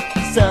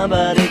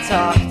 Somebody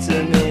talk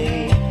to me.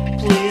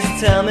 Please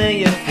tell me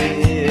you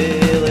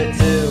feel it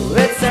too.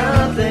 It's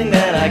something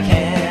that I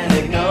can't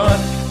ignore.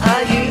 I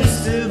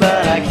used to,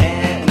 but I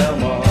can't no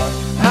more.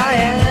 I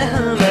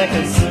am a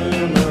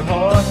consumer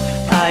whore.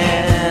 I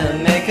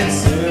am a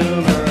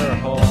consumer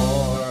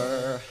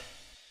whore.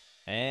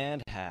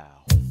 And how?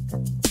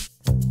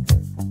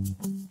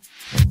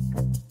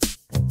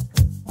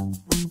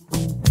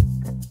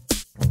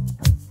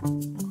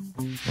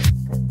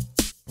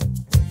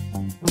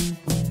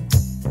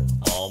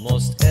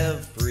 Almost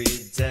every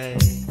day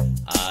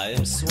I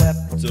am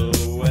swept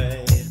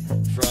away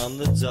from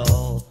the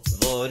dull,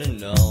 void and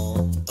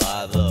null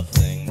by the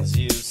things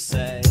you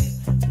say.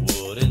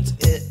 Wouldn't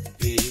it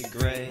be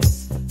great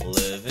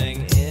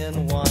living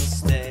in one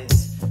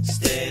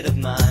state of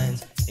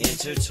mind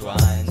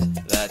intertwined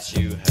that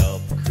you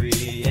help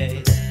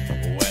create?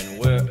 When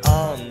we're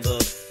on the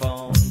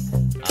phone,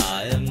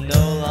 I am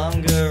no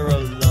longer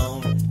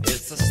alone.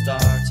 It's a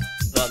start,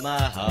 but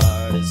my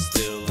heart is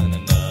still in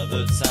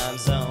another time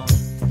zone.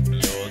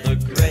 You're the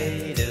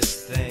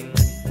greatest thing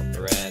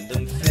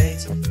random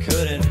fate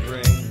couldn't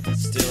bring.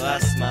 Still I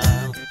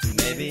smile,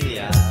 maybe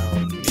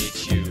I'll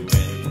meet you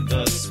in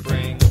the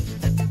spring.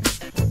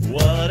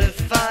 What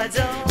if I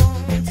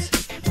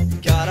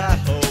don't? God, I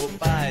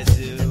hope I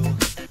do.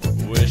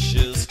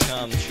 Wishes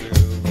come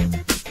true.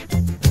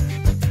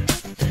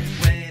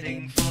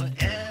 Waiting for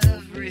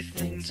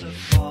everything to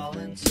fall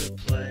into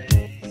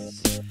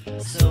place.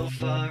 So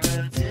far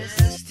a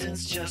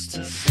distance just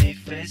to see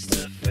face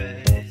to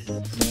face.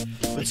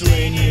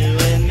 Between you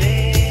and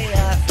me,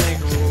 I think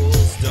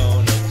rules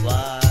don't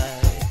apply.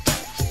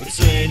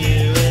 Between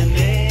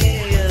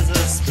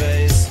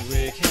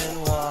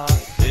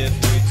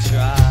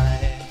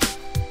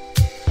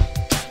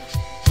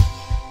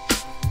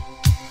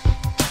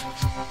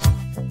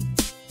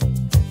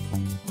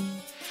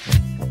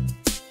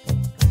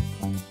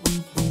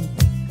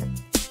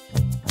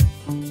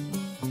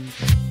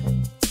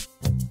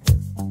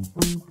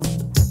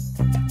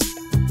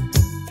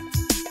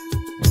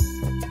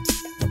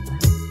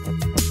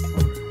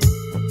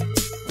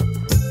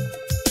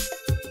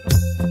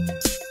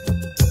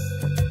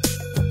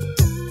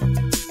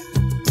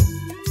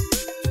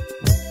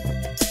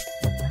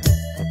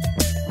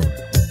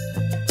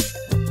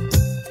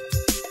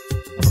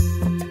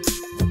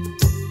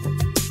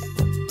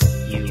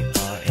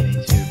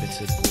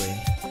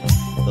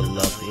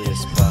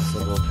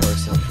possible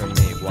person for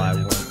me. Why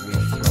weren't we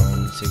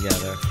thrown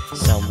together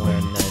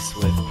somewhere nice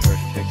with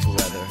perfect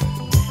weather,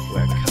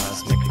 where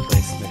cosmic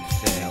placement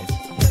failed,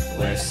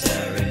 where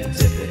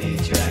serendipity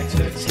dragged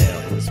her tail?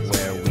 Is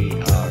where we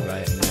are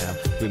right now.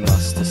 We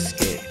must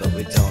escape, but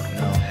we don't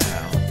know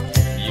how.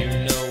 You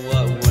know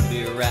what would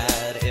be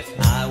rad if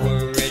I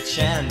were rich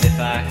and if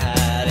I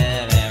had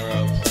an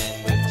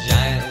aeroplane with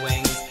giant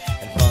wings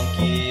and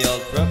funky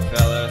old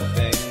propeller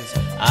things.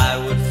 I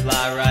would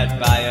fly right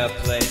by your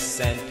place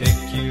and pick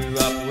you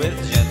up with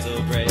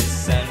gentle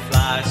grace and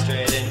fly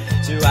straight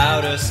into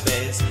outer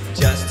space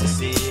just to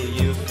see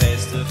you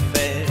face to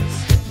face.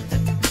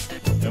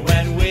 And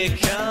when we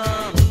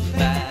come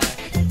back,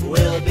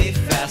 we'll be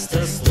fast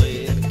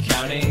asleep,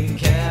 counting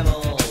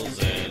camels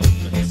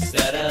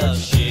instead of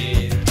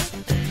sheep,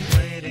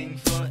 waiting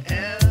for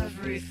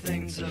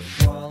everything to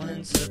fall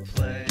into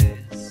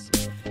place.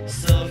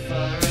 So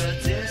far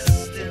a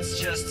distance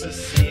just to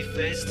see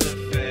face to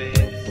face.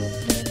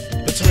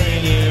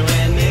 Between you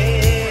and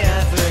me,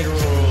 ethnic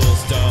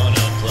rules don't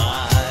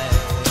apply.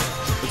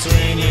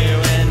 Between you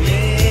and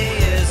me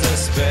is a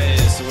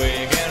space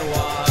we can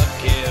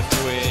walk if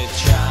we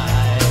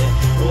try.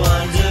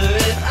 Wonder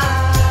if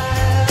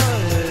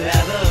I'll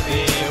ever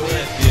be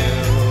with you.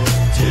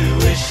 Two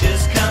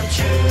wishes come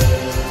true.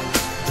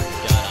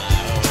 God,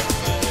 I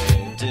hope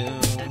they do.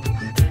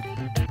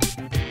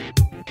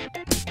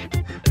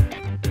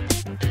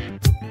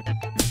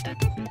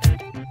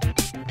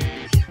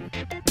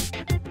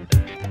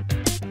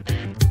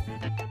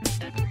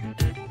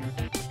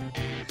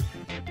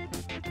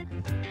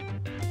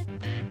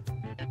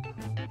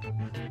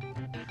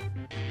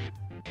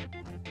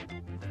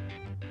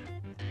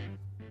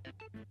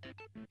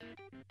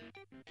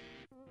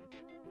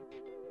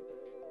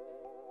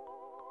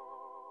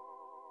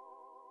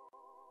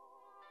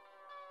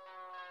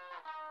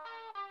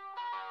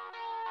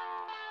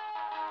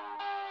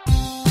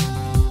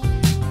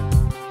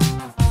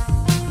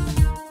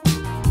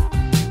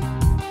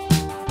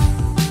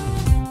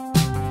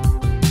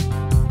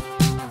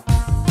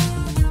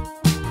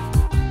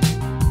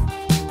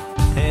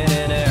 In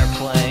an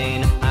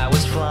airplane, I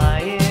was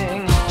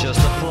flying, just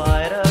a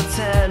flight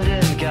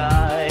attendant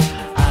guy.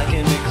 I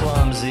can be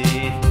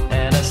clumsy,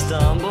 and I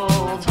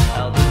stumbled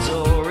out the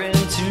door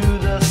into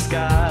the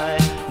sky.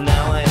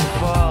 Now I am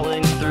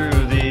falling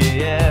through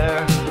the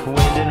air,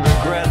 wind and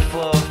regret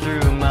flow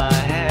through my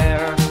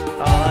hair.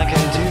 All I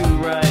can do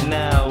right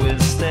now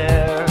is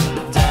stare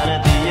down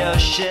at the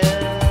ocean.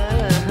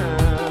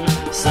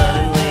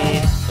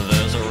 Suddenly,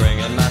 there's a ring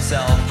in my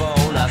cell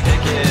phone. I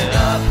pick it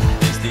up.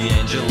 It's the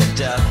angel of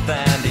death,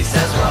 and he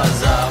says,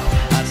 "What's up?"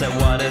 I said,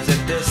 "What is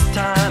it this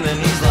time?" And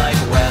he's like,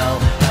 "Well,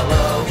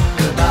 hello,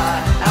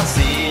 goodbye, I'll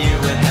see you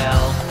in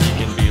hell." He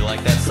can be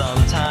like that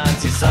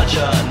sometimes, he's such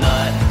a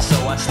nut. So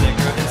I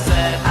snickered and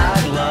said,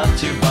 "I'd love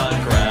to, but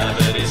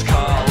gravity's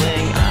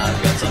calling. I've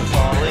got some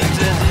falling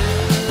to do."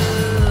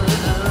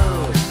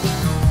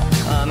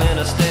 I'm in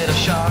a state of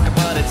shock,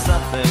 but it's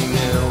something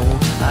new.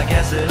 I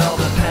guess it all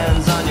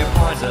depends on your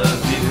point of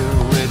view.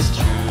 It's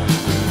true.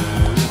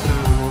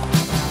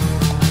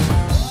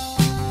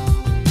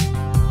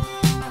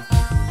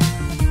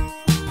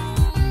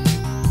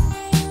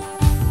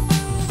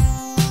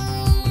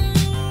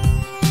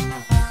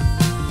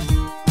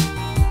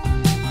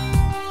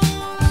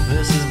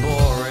 This is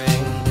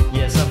boring,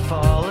 yes I'm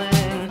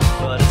falling,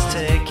 but it's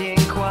taking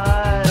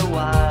quite a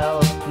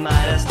while.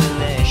 My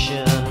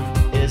destination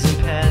is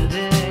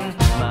impending,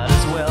 might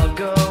as well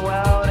go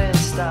out in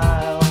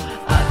style.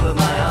 I put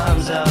my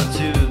arms out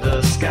to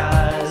the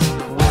skies,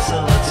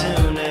 whistle a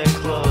tune and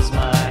close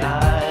my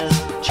eyes,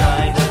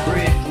 trying to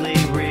briefly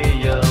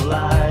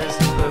realize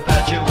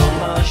perpetual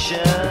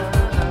motion.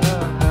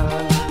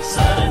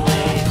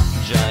 Suddenly,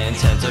 giant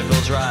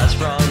tentacles rise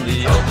from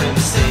the open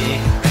sea,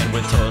 and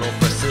with total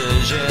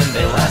precision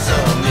they lasso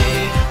me.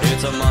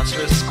 It's a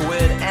monstrous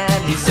squid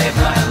and he saved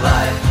my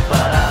life,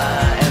 but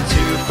I am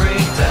too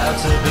freaked out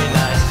to be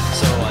nice.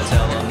 So I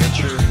tell him the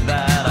truth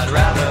that I'd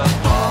rather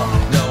fall.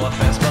 No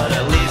offense, but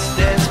at least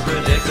it's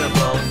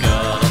predictable.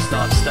 Gonna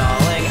stop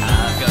stalling,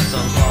 I've got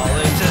some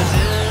falling to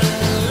do.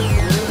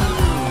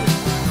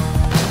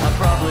 I'm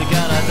probably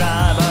gonna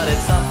die, but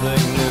it's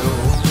something new.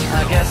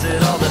 I guess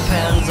it all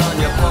depends on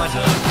your point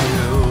of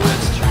view.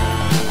 It's true.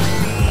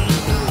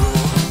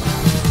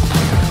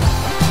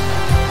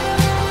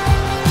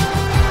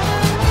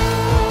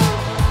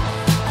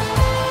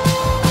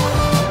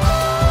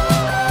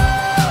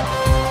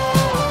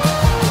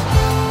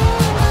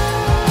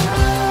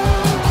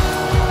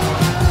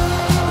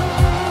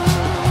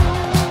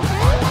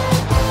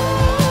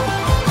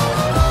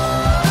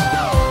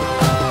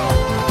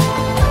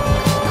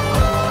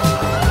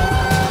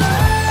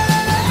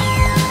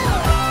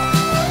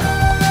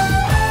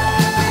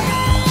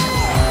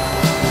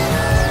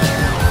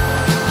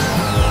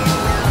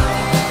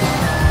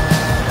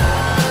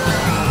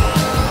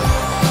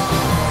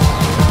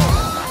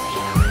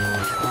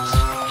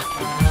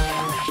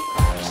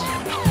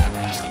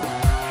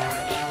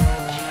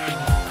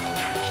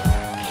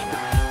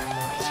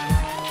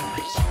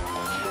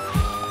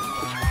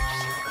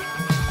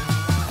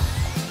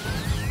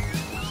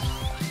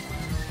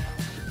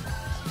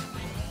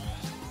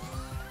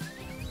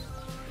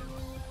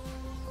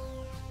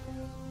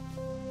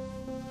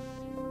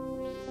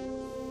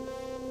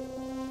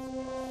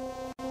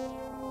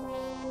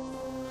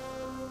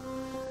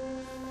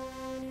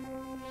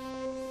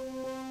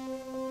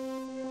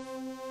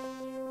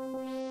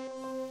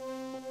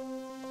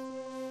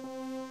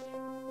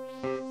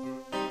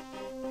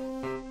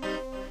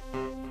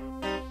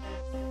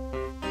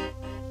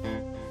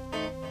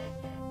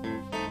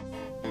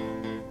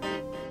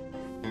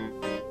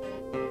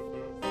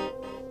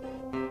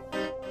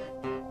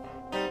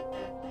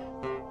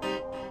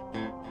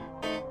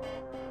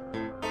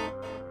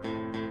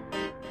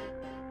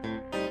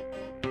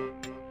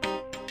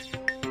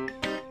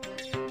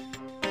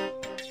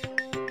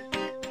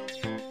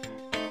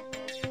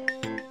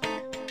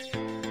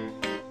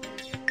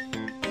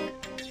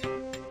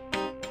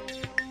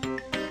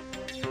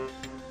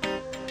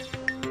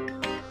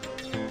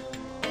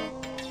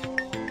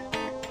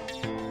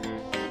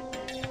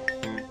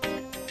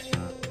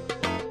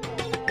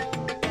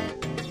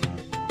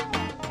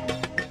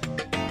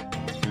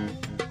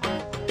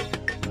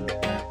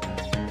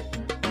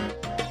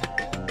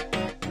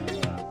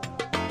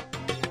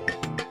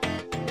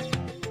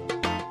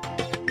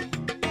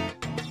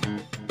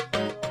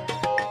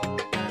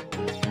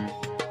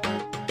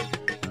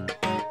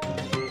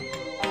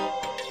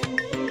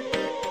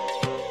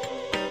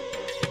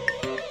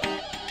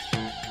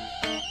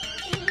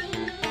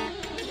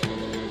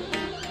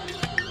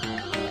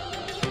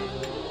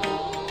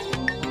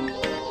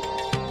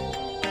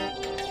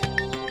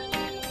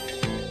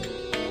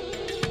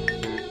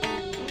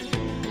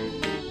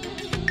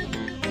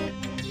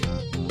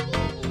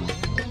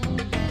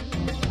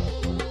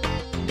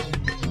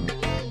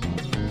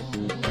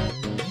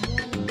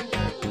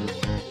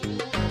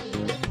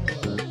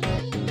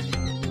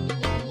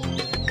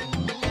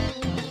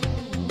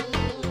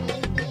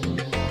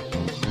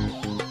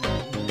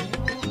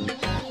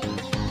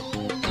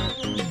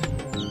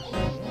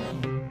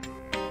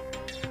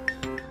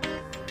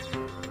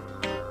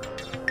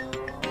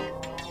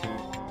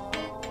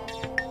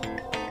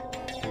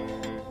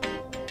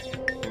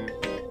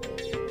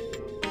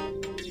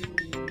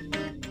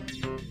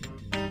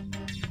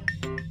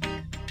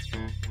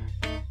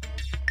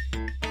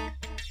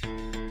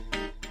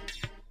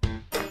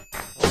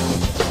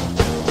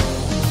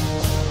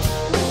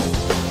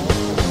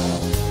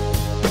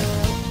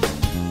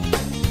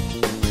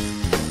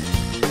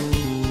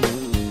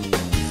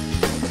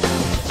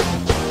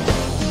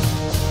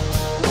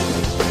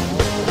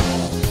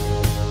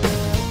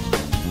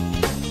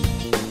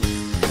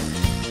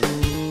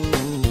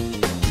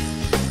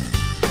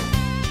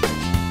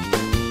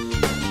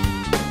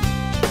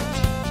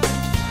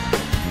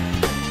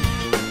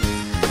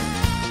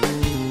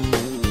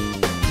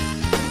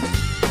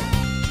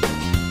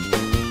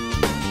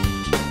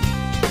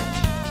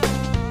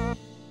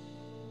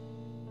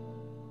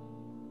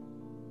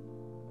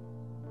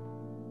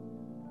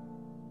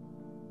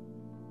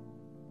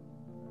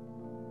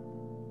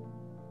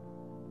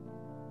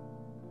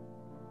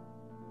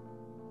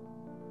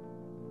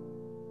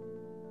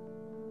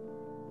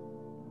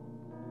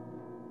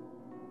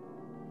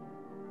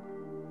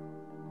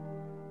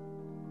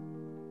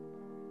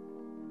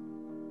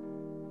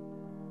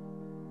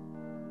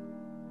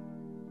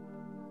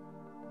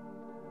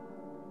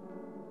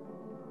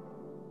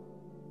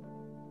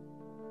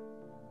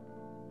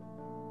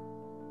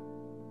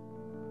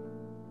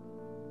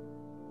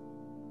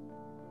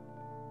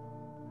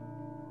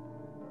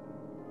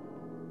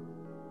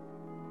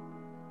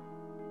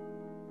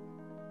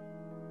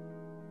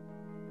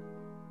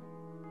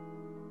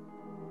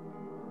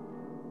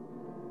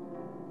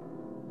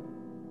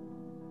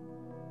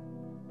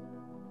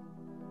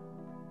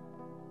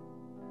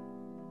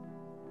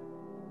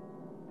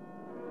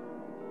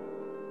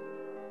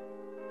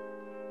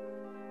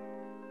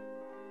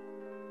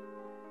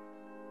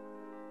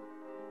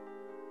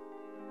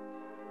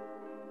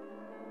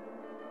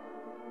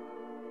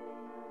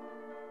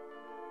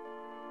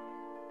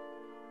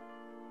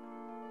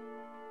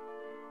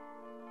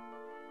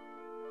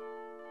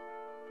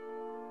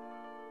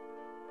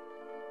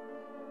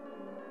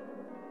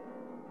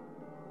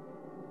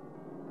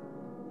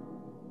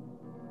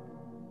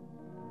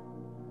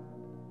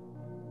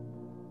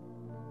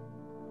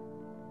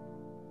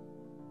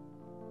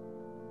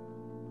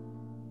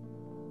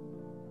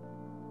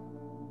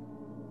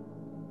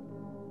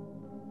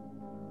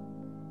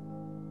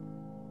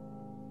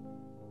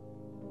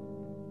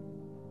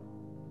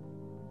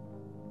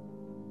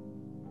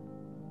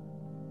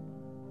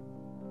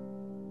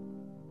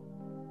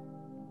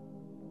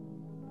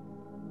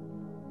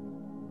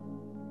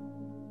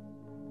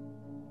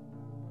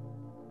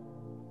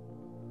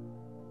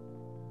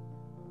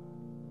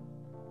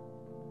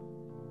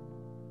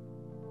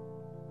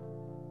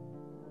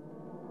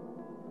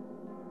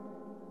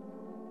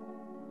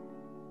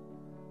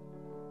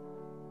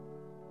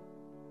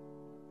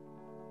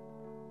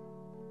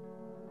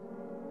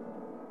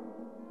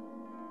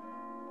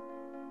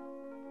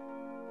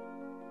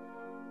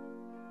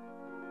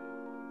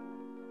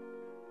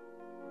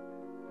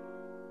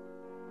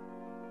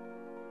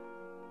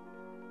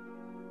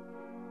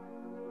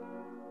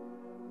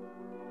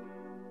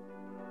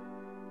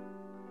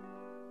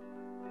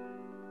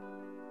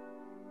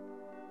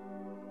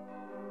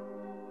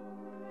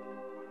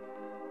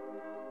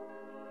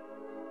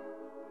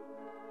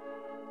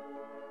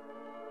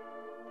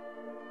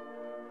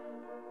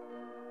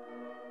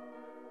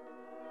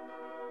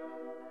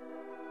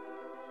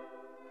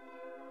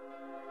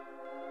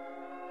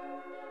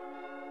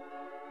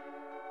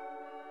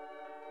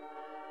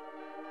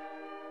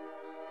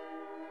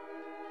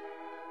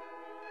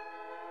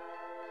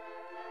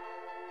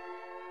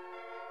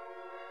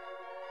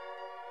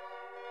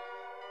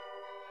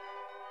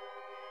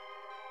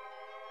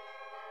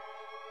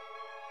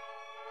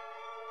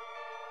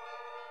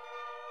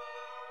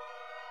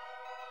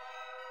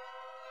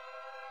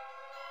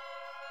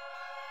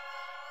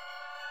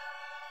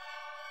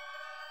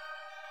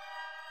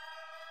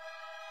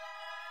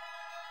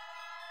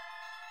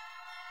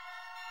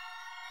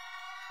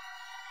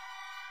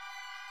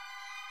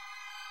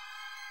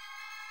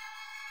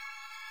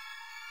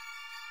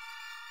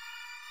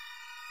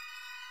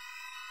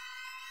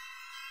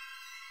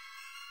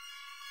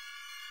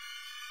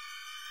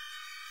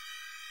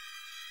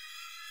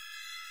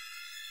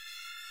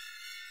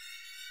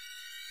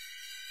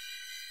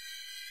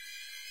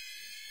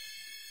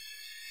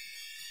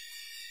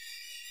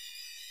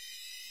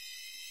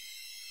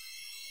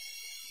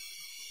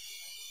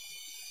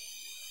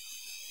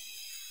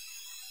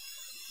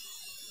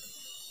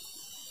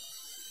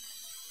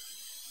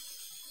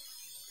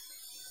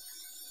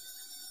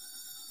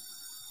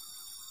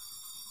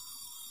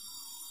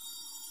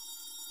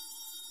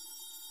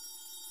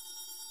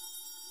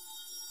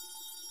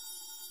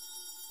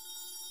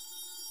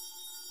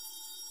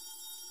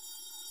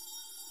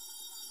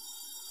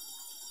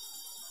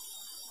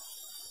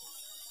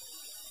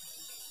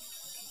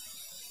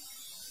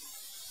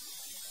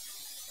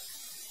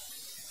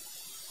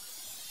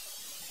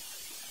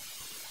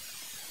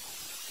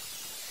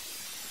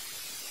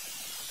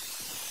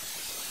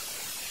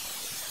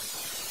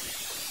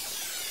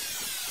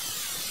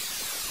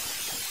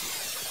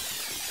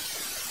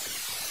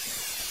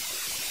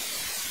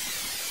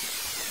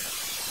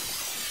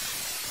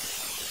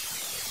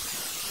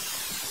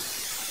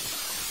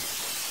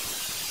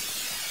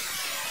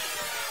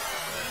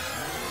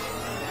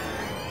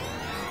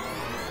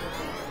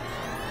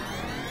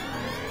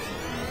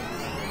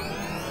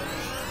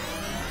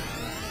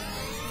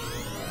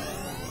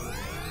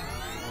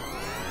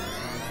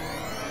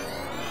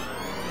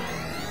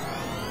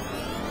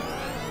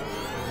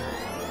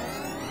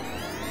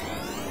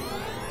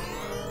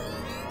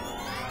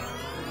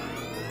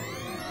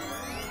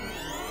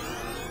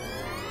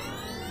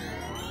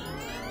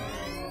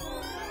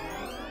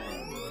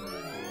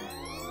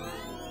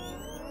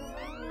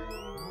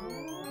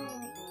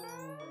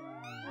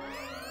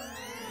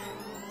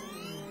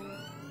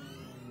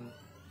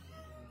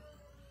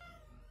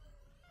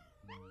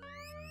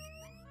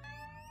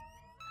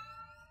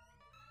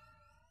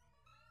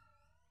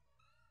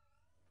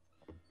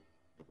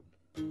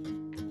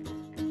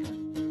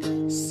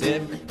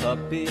 Sick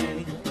puppy,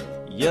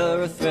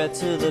 you're a threat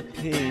to the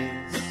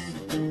peace.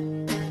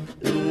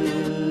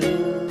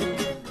 Ooh,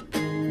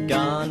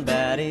 gone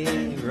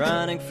batty,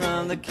 running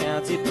from the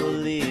county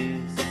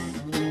police.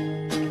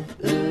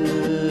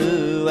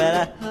 Ooh, and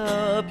I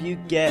hope you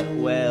get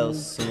well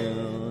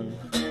soon.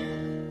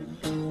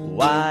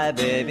 Why,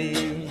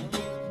 baby,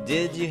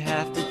 did you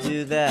have to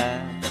do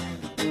that?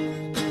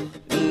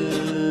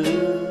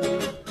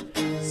 Ooh,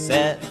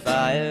 set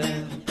fire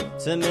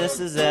to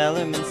Mrs.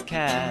 Ellerman's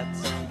cat.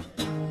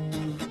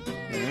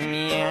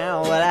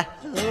 Meow, but I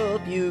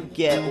hope you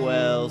get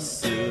well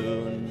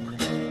soon.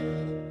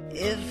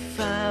 If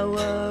I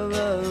were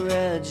a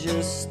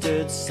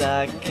registered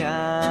psychiatrist,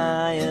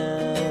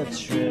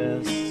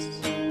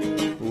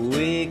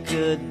 we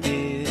could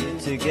be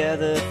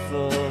together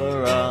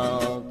for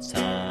all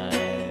time.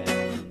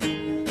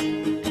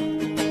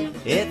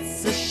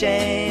 It's a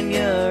shame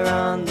you're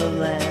on the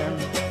lam,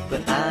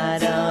 but I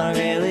don't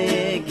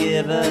really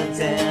give a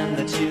damn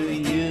that you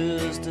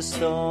used a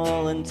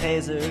stolen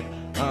taser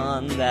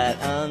on that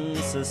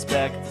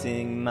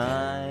unsuspecting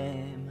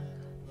mime.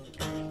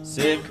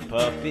 Sick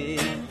puppy,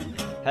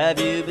 have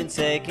you been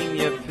taking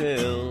your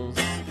pills?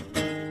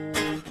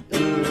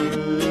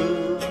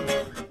 Ooh,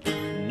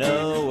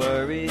 no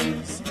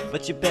worries,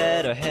 but you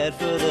better head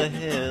for the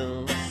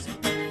hills.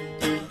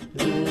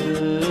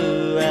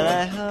 Ooh, and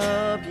I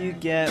hope you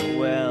get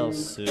well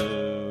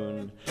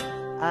soon.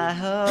 I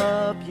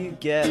hope you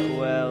get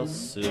well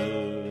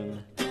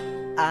soon.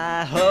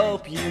 I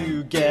hope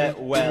you get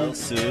well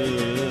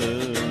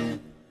soon.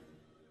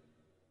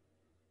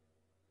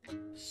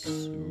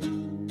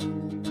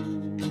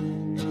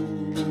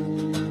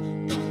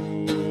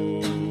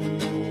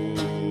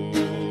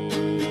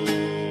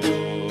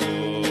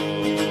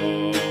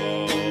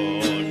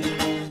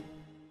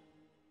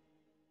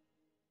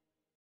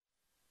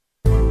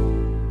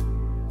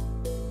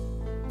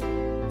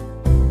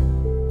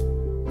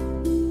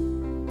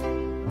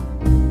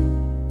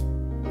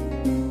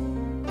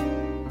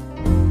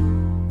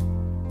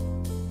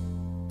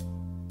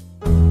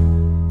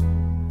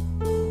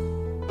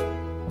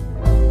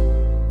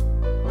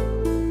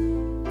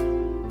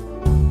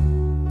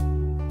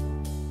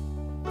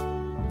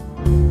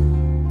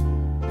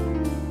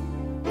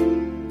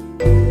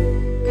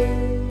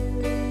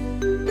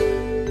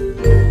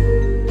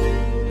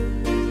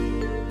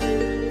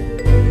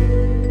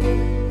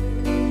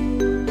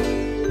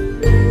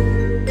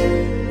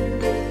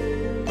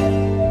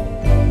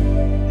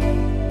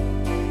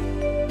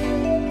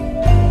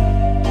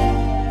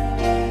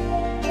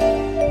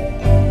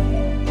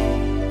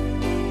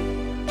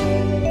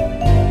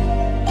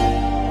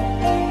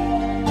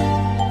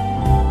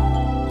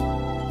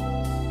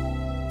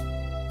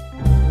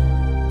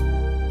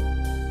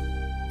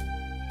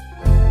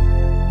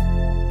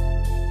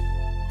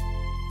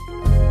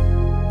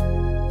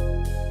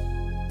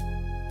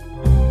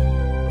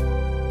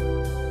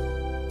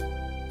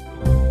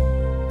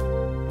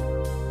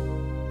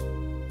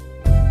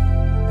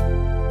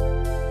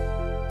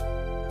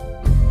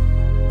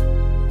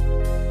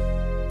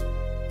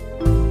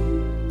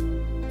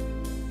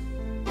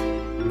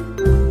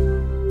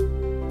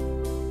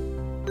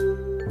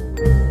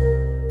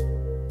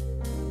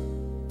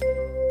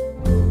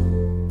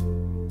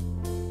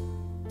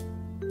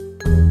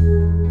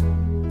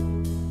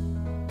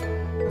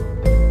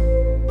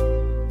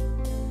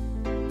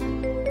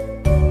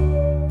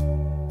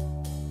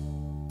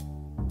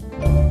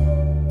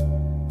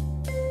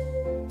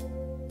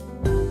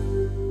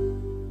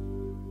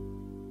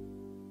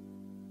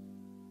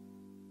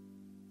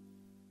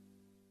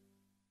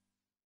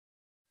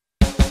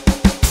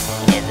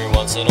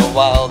 Once in a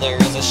while there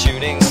is a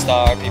shooting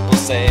star. People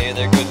say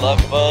they're good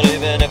luck, but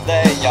even if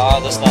they are,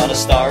 there's not a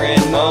star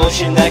in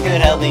motion that could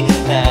help me.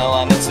 Now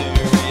I'm in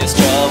serious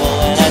trouble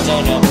and I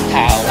don't know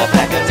how. A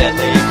pack of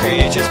deadly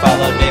creatures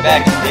followed me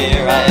back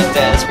here. I am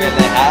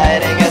desperately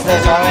hiding as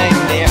they're drawing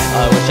near.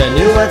 I wish I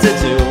knew what to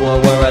do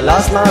or where I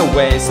lost my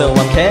way, so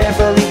I'm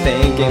carefully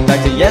thinking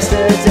back to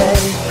yesterday.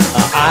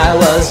 I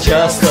was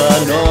just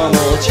a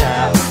normal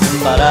chap,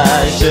 but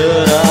I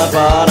should have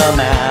bought a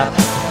map.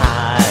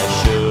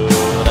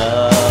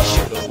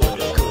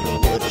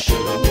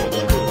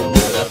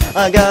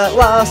 I got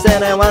lost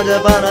and I wound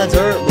up on a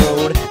dirt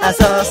road. I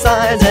saw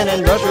signs and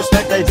in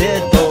retrospect I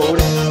did bode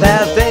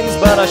bad things,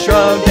 but I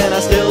shrugged and I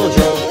still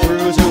drove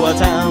through to a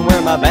town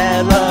where my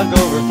bad luck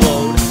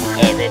overflowed.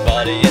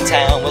 Everybody in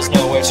town was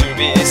nowhere to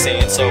be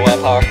seen, so I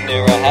parked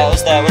near a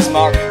house that was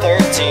marked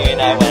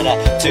 13. I went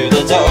up to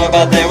the door,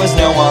 but there was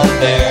no one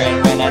there,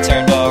 and when I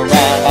turned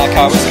around, my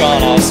car was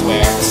gone, I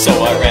swear. So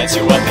I ran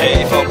to a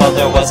payphone, but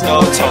there was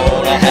no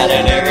tone. I had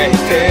an eerie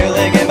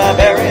feeling in my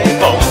very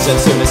bones. And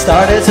soon it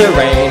started to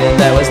rain, and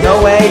there was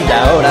no way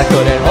out. I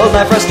couldn't hold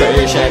my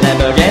frustration and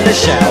began to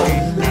shout.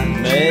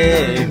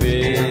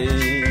 Maybe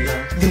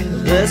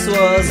this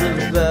was a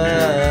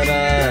bad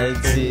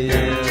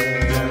idea.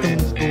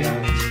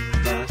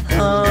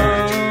 Oh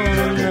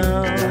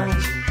no.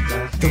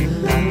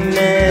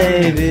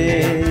 Maybe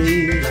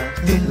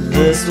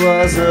this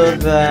was a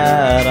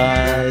bad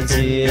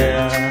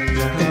idea.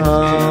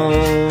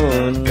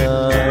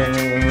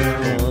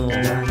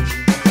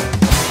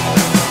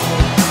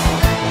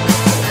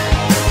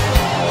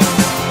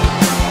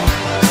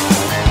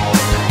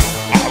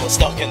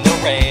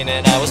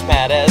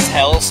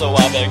 So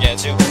I began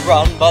to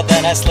run, but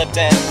then I slipped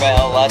and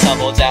fell. I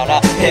tumbled down a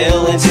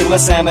hill into a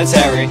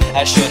cemetery.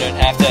 I shouldn't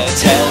have to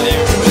tell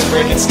you, it was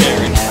freaking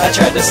scary. I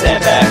tried to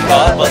stand back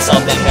up, but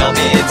something held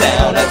me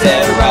down. A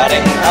dead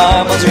rotting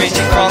arm was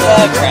reaching from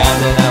the ground,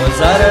 and I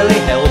was utterly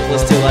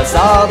helpless till I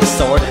saw the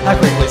sword. I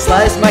quickly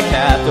sliced my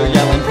captor,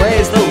 yelling,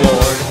 "Praise the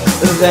Lord."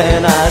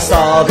 Then I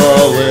saw the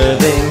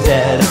living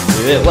dead.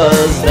 It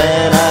was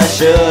then I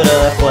should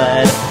have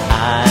fled.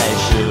 I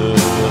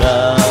should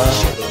have.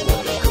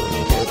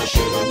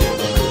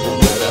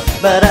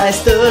 But I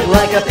stood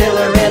like a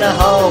pillar in a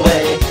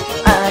hallway.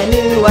 I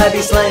knew I'd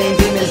be slaying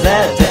demons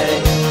that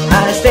day.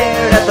 I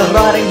stared at the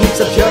rotting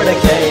heaps of pure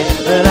decay,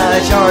 and I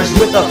charged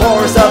with the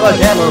force of a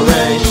gamma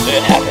ray.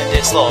 It happened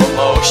in slow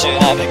motion,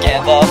 I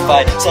began the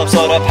fight. Some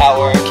sort of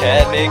power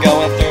kept me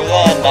going through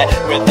the night.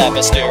 With that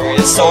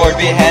mysterious sword,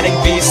 beheading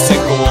beasts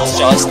and ghouls.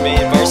 Just me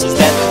versus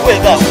them,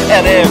 without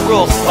any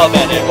rules. A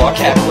war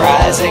kept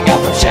rising up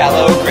from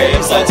shallow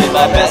graves. I did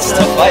my best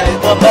to fight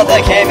the blood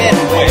that came in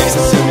waves.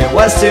 And soon it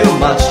was too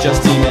much,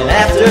 just demon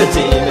after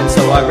demon.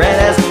 So I ran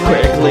as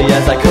quickly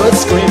as I could,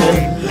 screaming,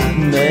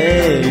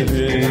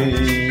 maybe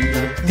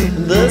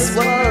this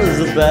was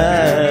a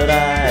bad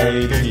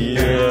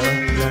idea.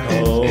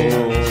 Oh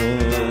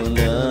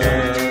no.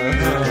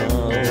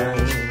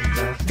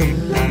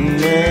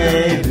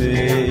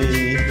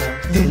 Maybe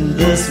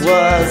this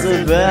was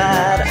a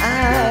bad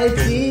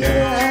idea.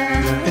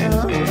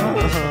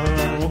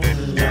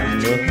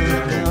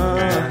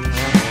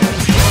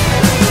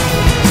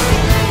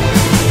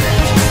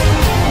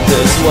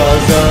 This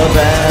was a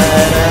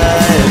bad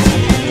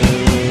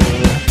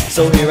idea.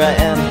 So here I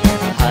am,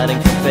 hiding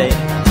from fate.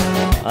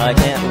 I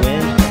can't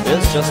win,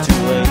 it's just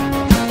too late.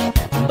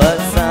 But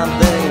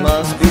something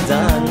must be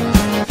done.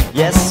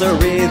 Yes,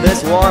 sirree,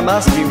 this war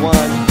must be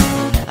won.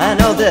 I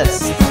know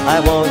this, I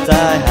won't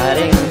die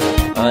hiding.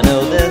 I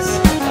know this,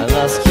 I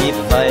must keep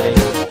fighting.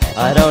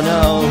 I don't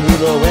know who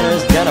the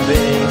winner's gonna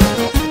be,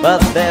 but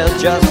there's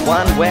just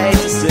one way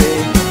to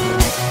see.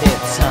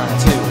 It's time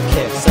to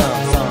kick some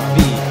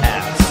zombie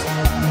ass.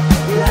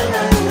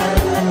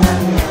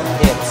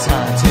 It's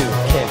time to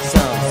kick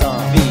some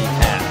zombie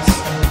ass.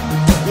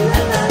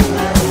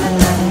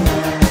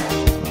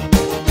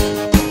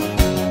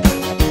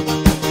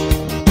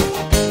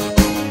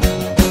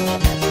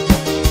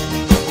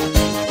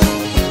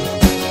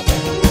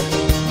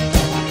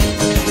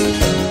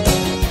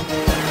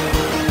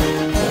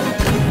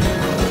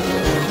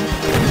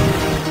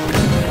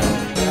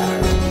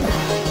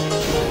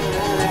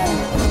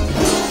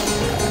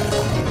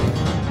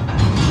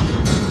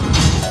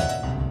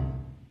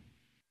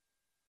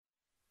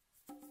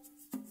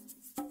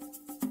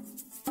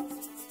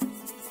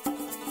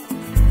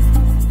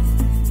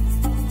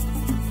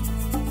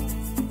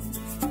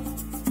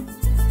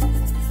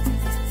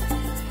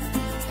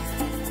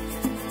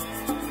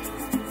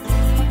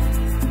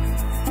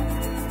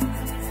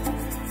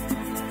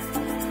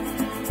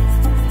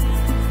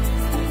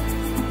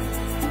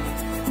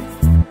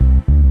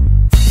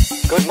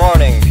 Good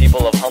morning,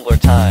 people of humbler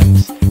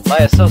times. My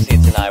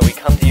associates and I, we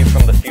come to you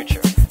from the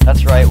future.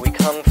 That's right, we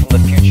come from the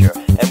future,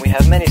 and we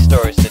have many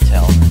stories to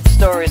tell.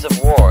 Stories of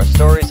war,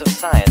 stories of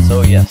science,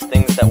 oh yes,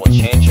 things that will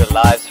change your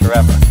lives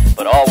forever.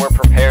 But all we're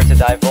prepared to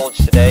divulge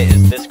today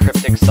is this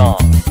cryptic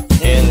song.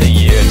 In the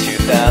year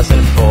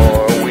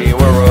 2004, we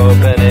were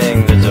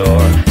opening the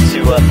door to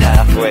a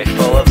pathway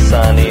full of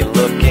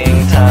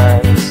sunny-looking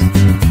times.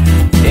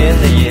 In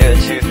the year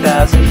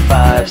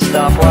 2005,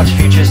 stopwatch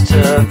futures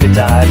took a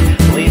dive,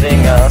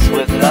 leaving us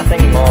with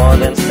nothing more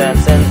than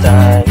cents and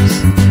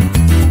dimes.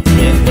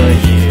 In the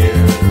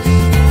years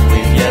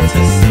we've yet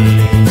to see,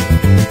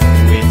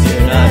 we do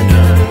not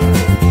know,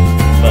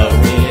 but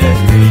we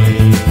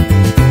agree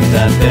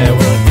that there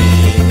will be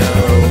no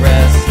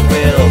rest.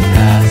 We'll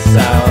pass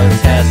our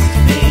test,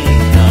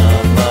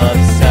 become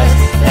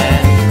obsessed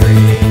and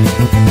free.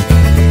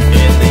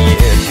 In the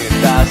year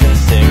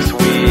 2006,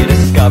 we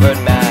discovered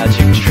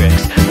magic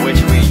tricks,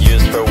 which we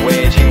used for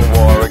waging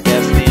war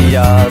against the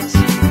odds.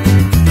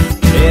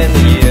 In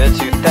the year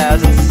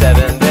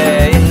 2007,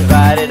 they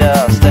invited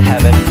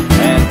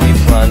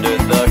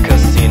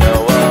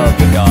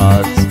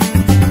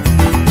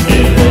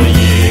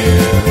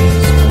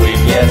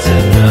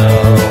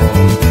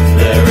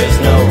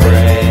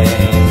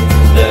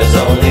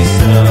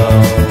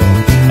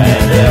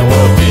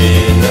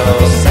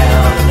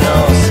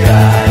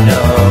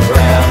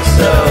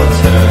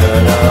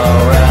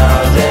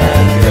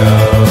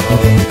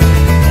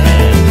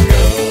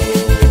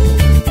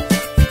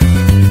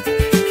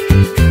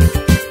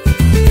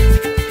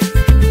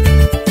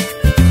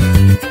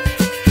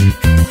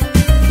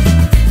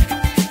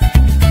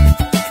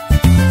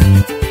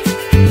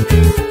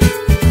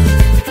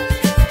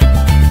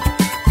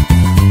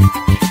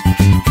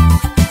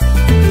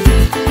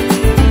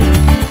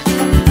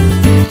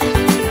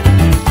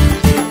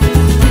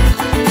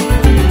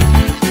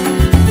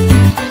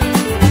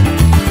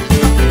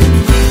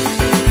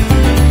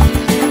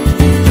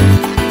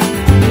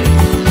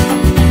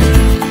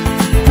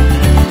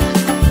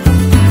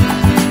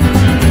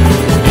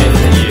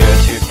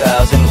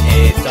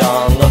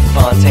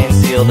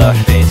sealed our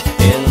fate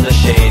in the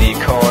shady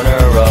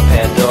corner of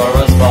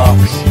Pandora's box.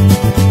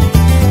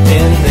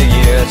 In the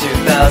year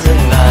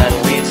 2009,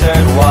 we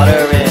turned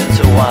water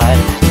into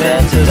wine,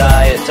 then to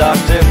Diet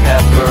Dr.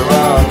 Pepper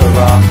on the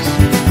rocks.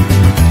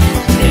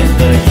 In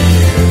the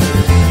years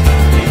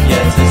we've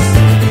yet to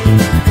see,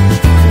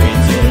 we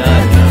do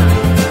not know,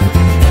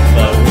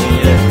 but we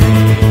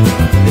agree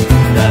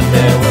that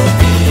there will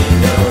be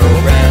no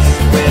rest.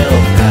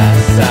 We'll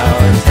pass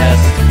our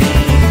test,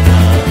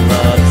 become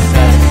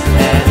obsessed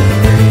and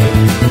free.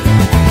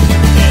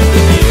 In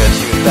the year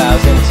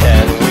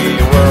 2010, we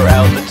were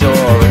out the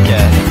door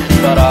again,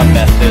 but our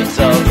methods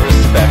of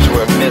respect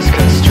were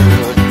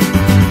misconstrued.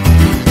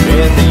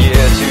 In the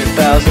year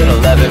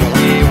 2011,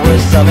 we were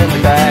summoned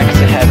back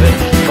to heaven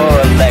for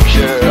a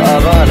lecture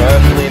of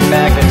unearthly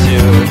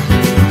magnitude.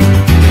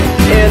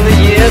 In the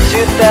year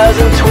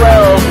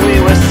 2012, we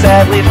were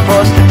sadly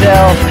forced to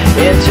delve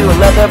into a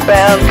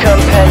leather-bound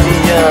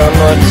compendium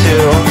or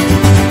two.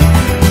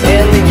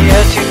 In the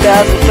year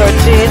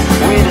 2013,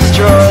 we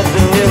destroyed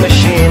the new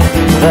machine,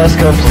 thus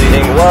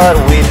completing what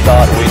we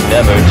thought we'd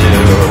never do.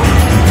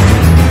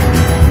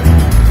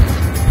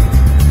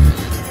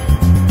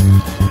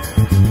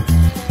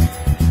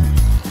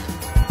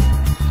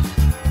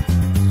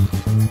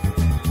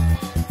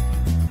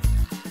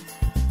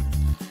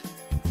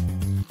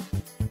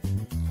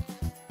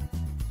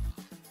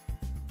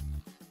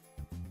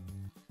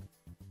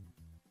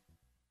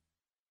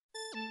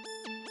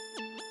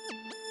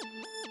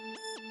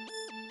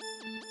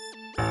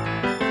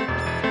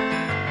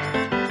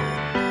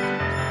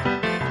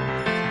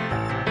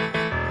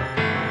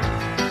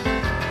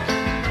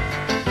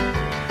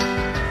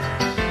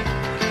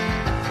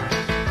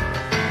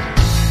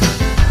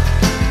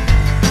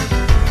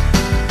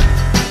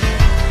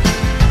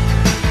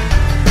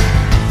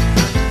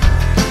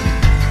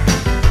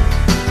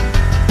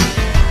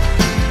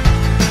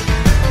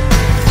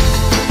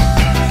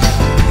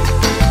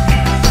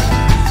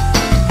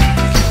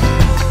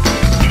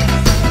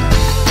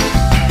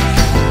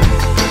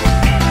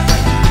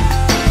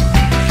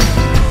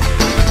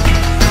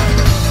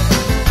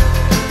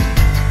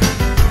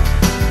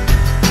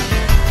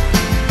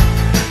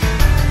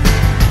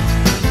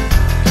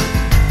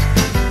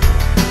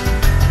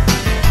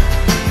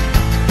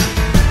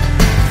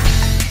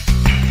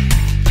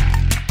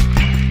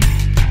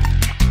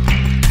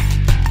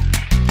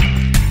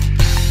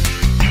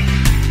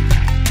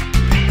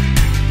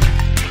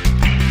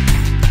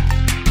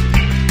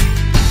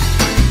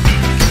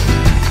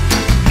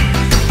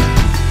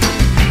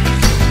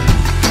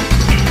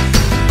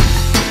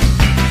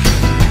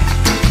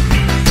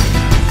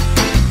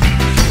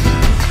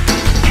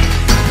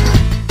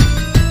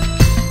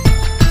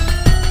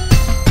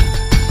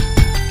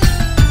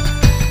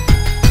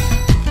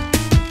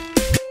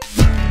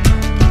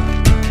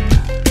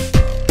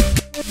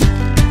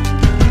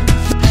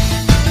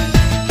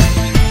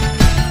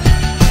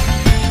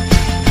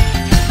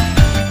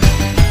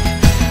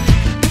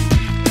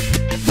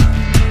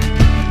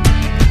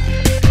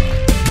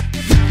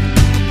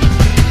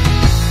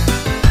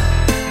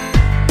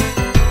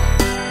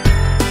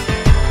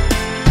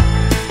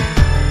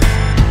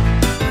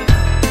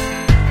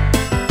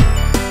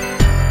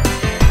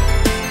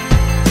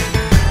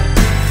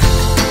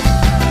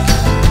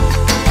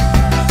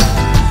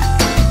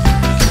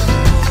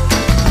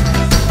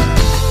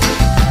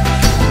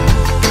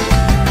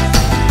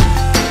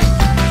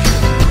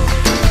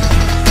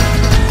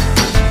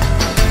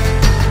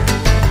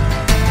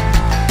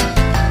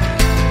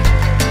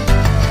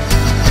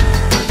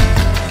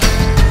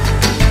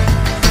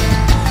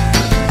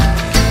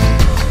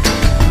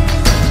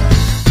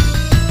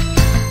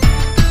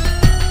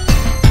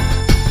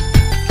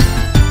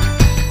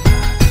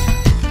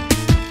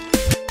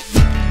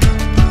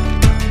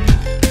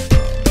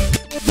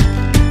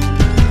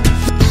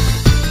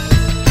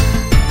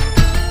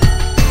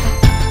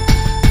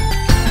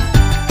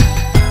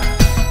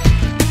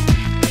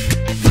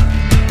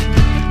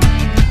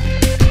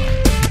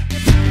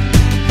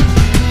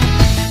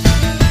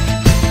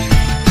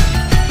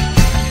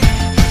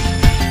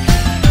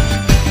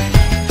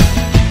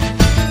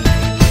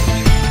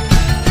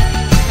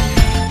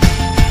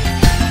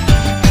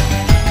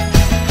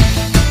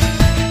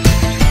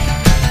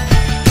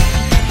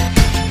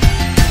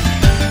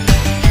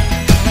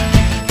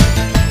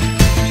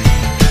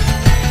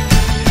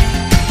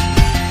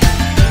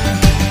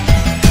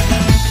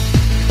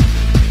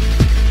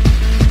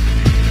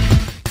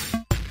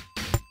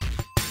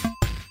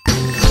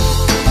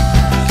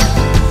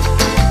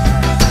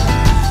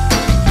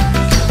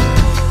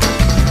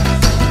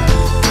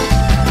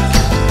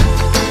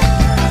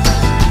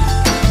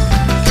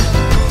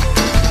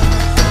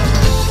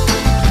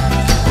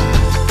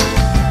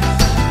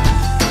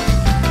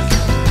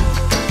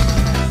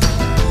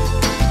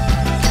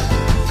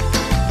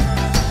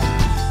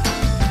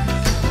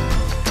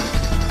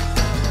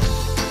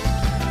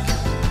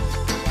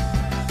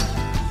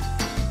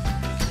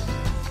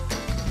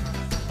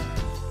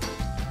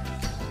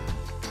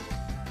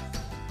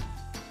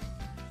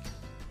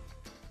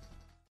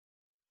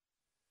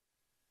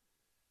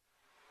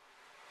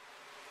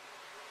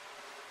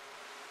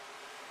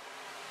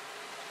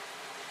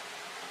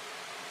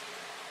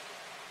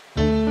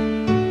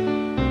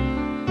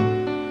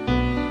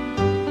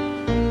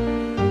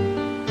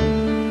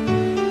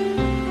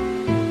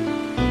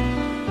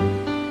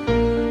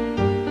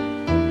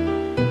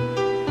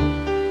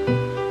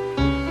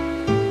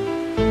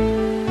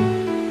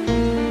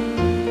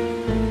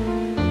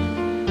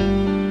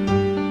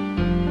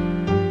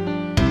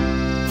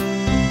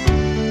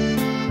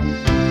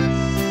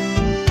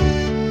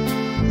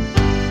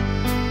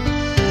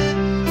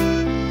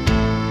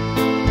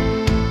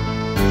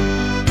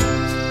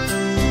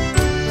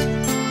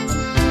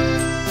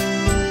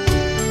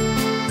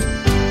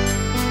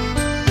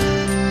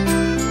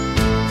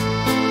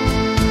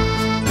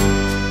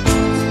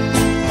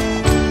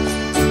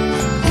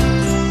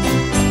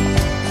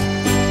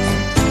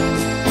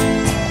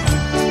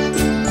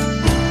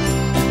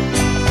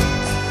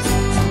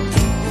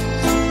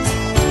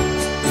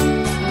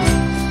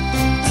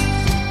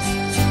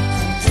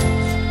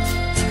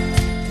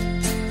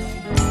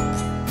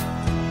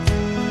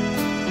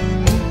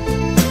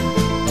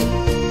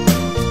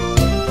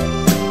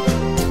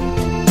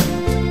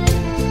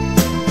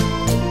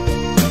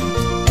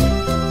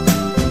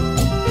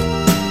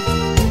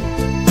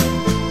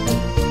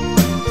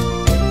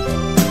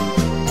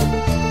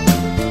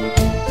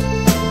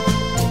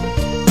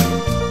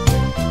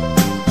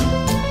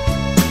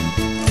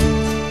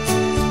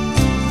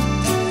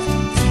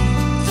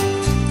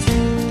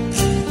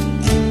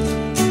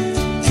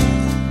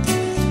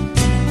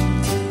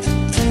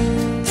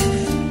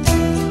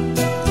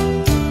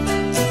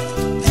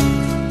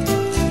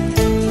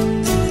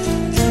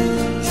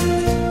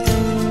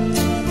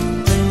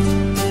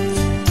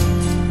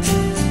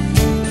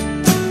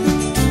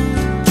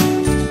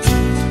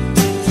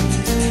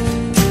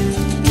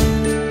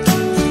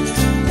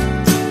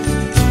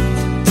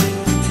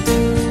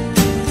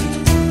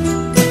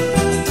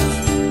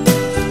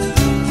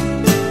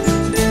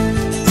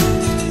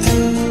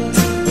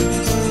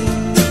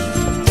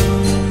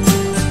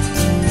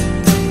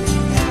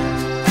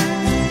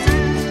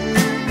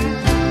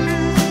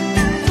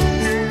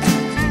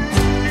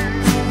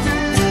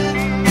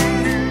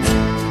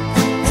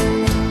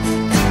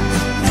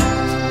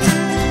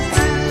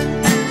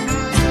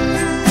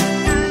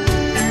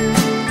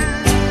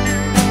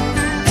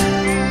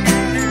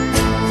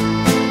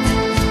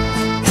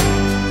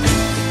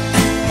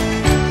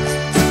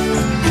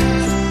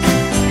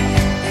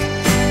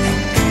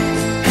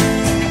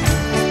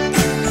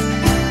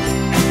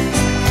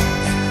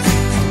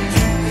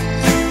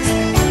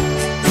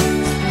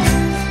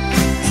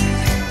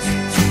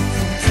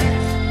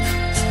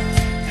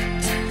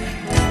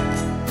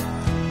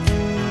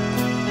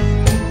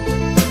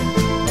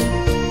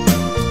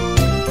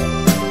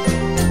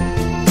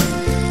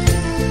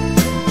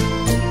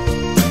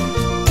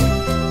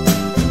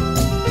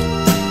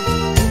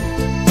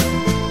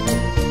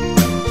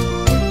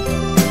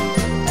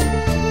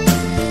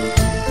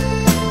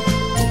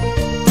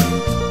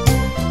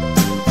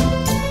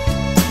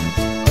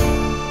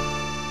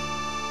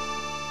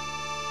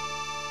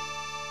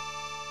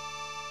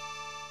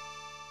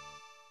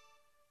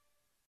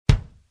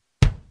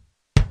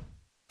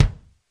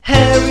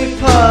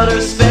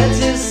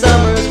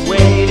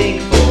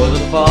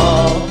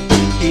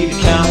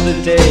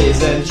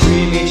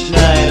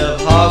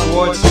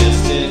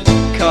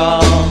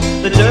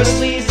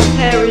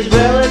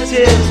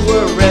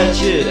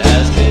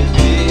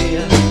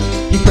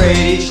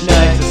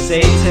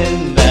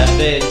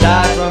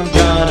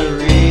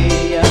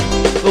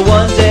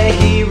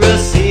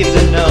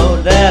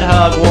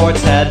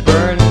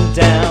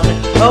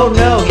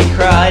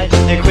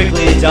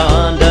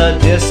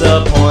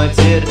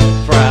 disappointed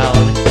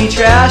frown. He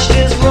trashed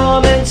his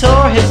room and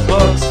tore his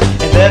books,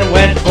 and then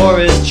went for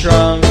his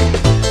trunk.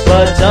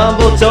 But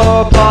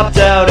Dumbledore popped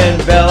out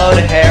and bellowed,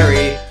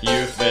 "Harry,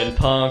 you've been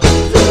punked."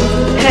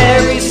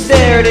 Harry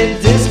stared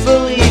in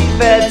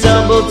disbelief at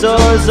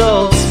Dumbledore's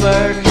old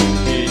smirk.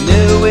 He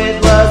knew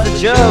it was a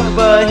joke,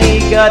 but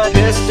he got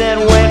pissed and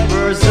went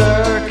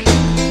berserk.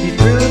 He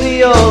threw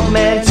the old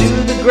man to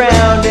the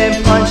ground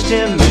and punched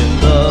him in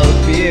the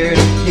beard.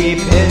 He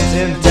pinned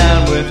him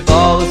down with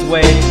all his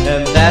weight,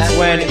 and that's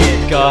when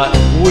it got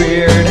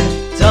weird.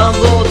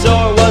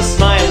 Dumbledore was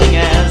smiling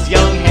as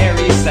young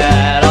Harry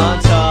sat on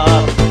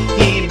top.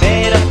 He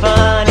made a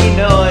funny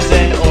noise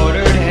and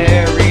ordered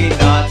Harry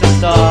not to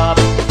stop.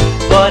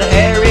 But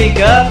Harry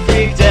got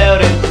freaked out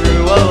and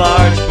threw a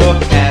large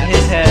book at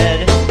his head.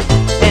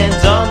 And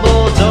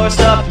Dumbledore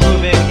stopped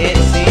moving. It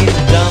seemed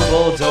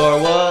Dumbledore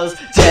was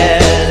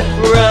dead.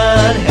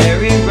 Run,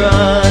 Harry,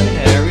 run,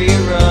 Harry,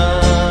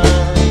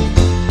 run.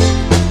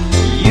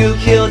 You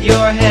killed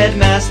your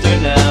headmaster,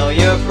 now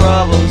your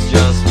problem's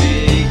just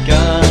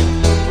begun.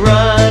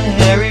 Run,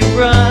 Harry,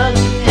 run,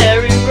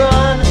 Harry,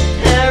 run,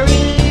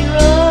 Harry,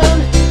 run.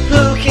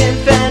 Who can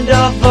fend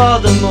off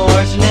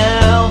Voldemort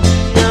now?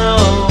 No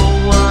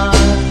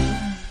one.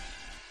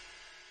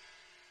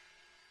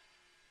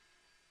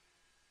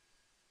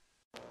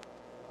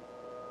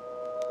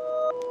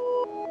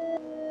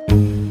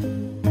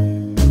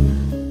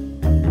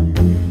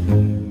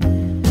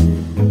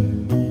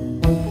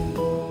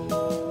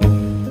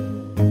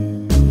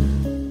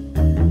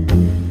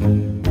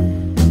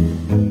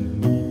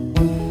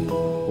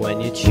 When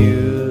you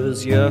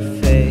choose your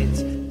fate,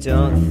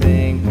 don't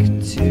think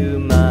too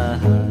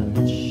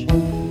much.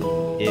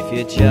 If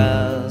you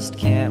just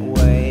can't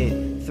wait,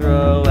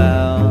 throw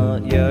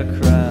out your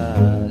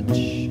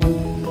crutch.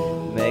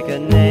 Make a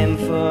name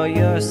for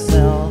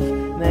yourself,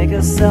 make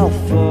a self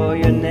for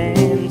your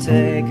name.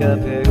 Take a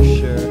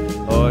picture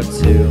or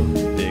two,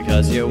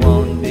 because you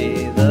won't be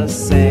the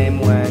same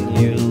when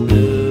you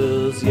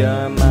lose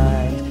your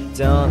mind.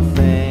 Don't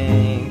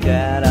think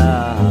at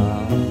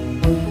all.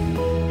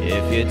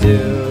 If you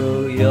do,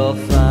 you'll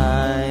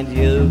find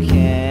you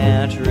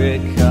can't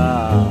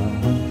recall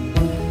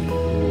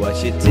what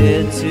you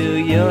did to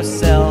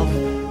yourself,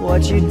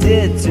 what you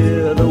did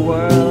to the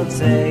world.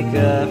 Take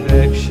a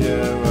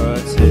picture or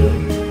two,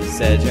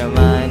 set your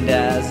mind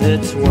as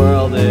it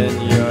twirled in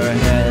your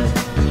head.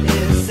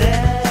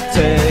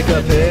 Take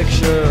a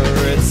picture,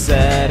 it's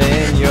set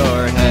in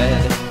your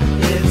head.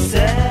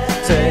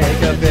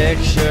 Take a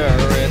picture,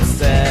 it's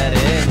set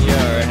in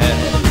your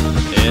head.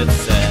 It's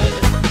said.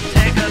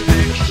 Take a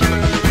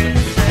picture,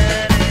 it's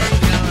set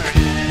in your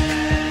head.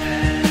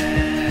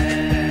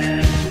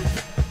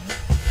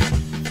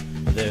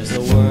 There's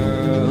a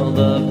world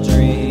of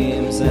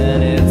dreams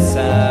and it's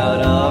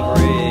out of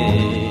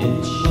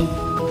reach,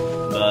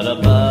 but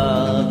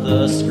above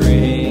the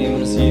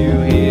screams you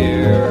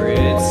hear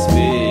its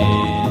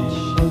speech.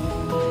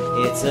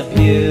 It's a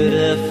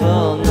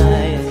beautiful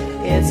night,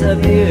 it's a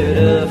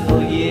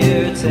beautiful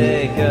year.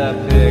 Take a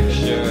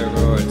picture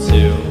or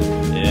two,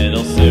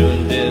 it'll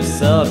soon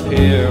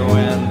disappear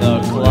when the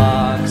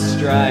clock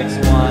strikes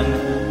one.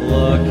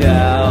 Look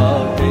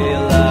out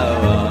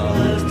below,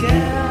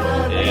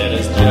 it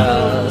has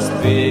just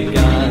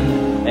begun,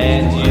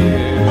 and you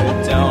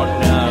don't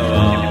know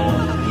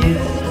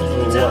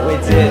what we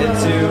did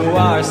to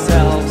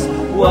ourselves,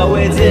 what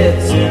we did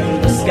to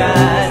the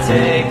sky.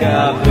 Take a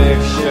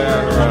picture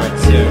or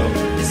two,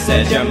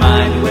 set your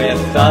mind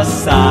with a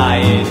sigh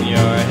in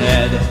your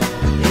head.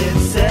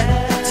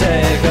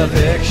 Take a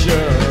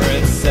picture,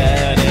 it's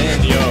set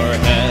in your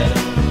head.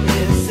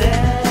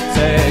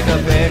 Take a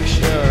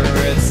picture,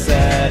 it's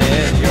set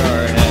in your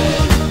head.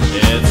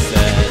 It's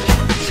said.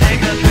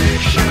 Take a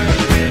picture,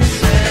 it's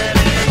set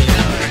in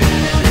your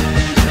head.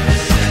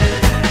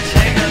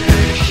 Take a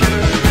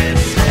picture,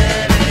 it's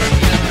set in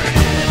your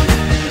head.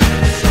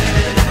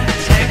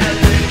 Take a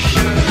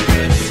picture,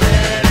 it's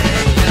set in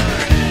your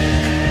head.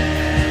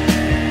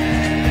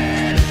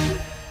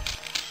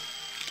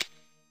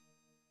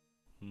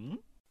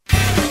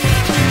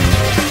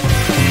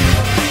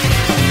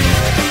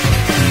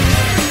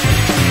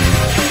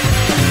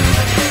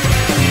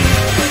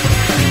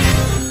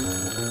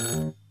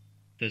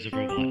 There's a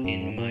robot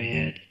in my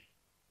head.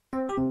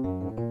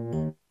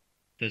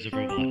 There's a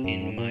robot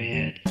in my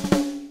head.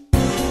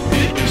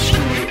 It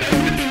destroyed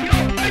everything.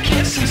 I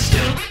can't sit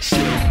still.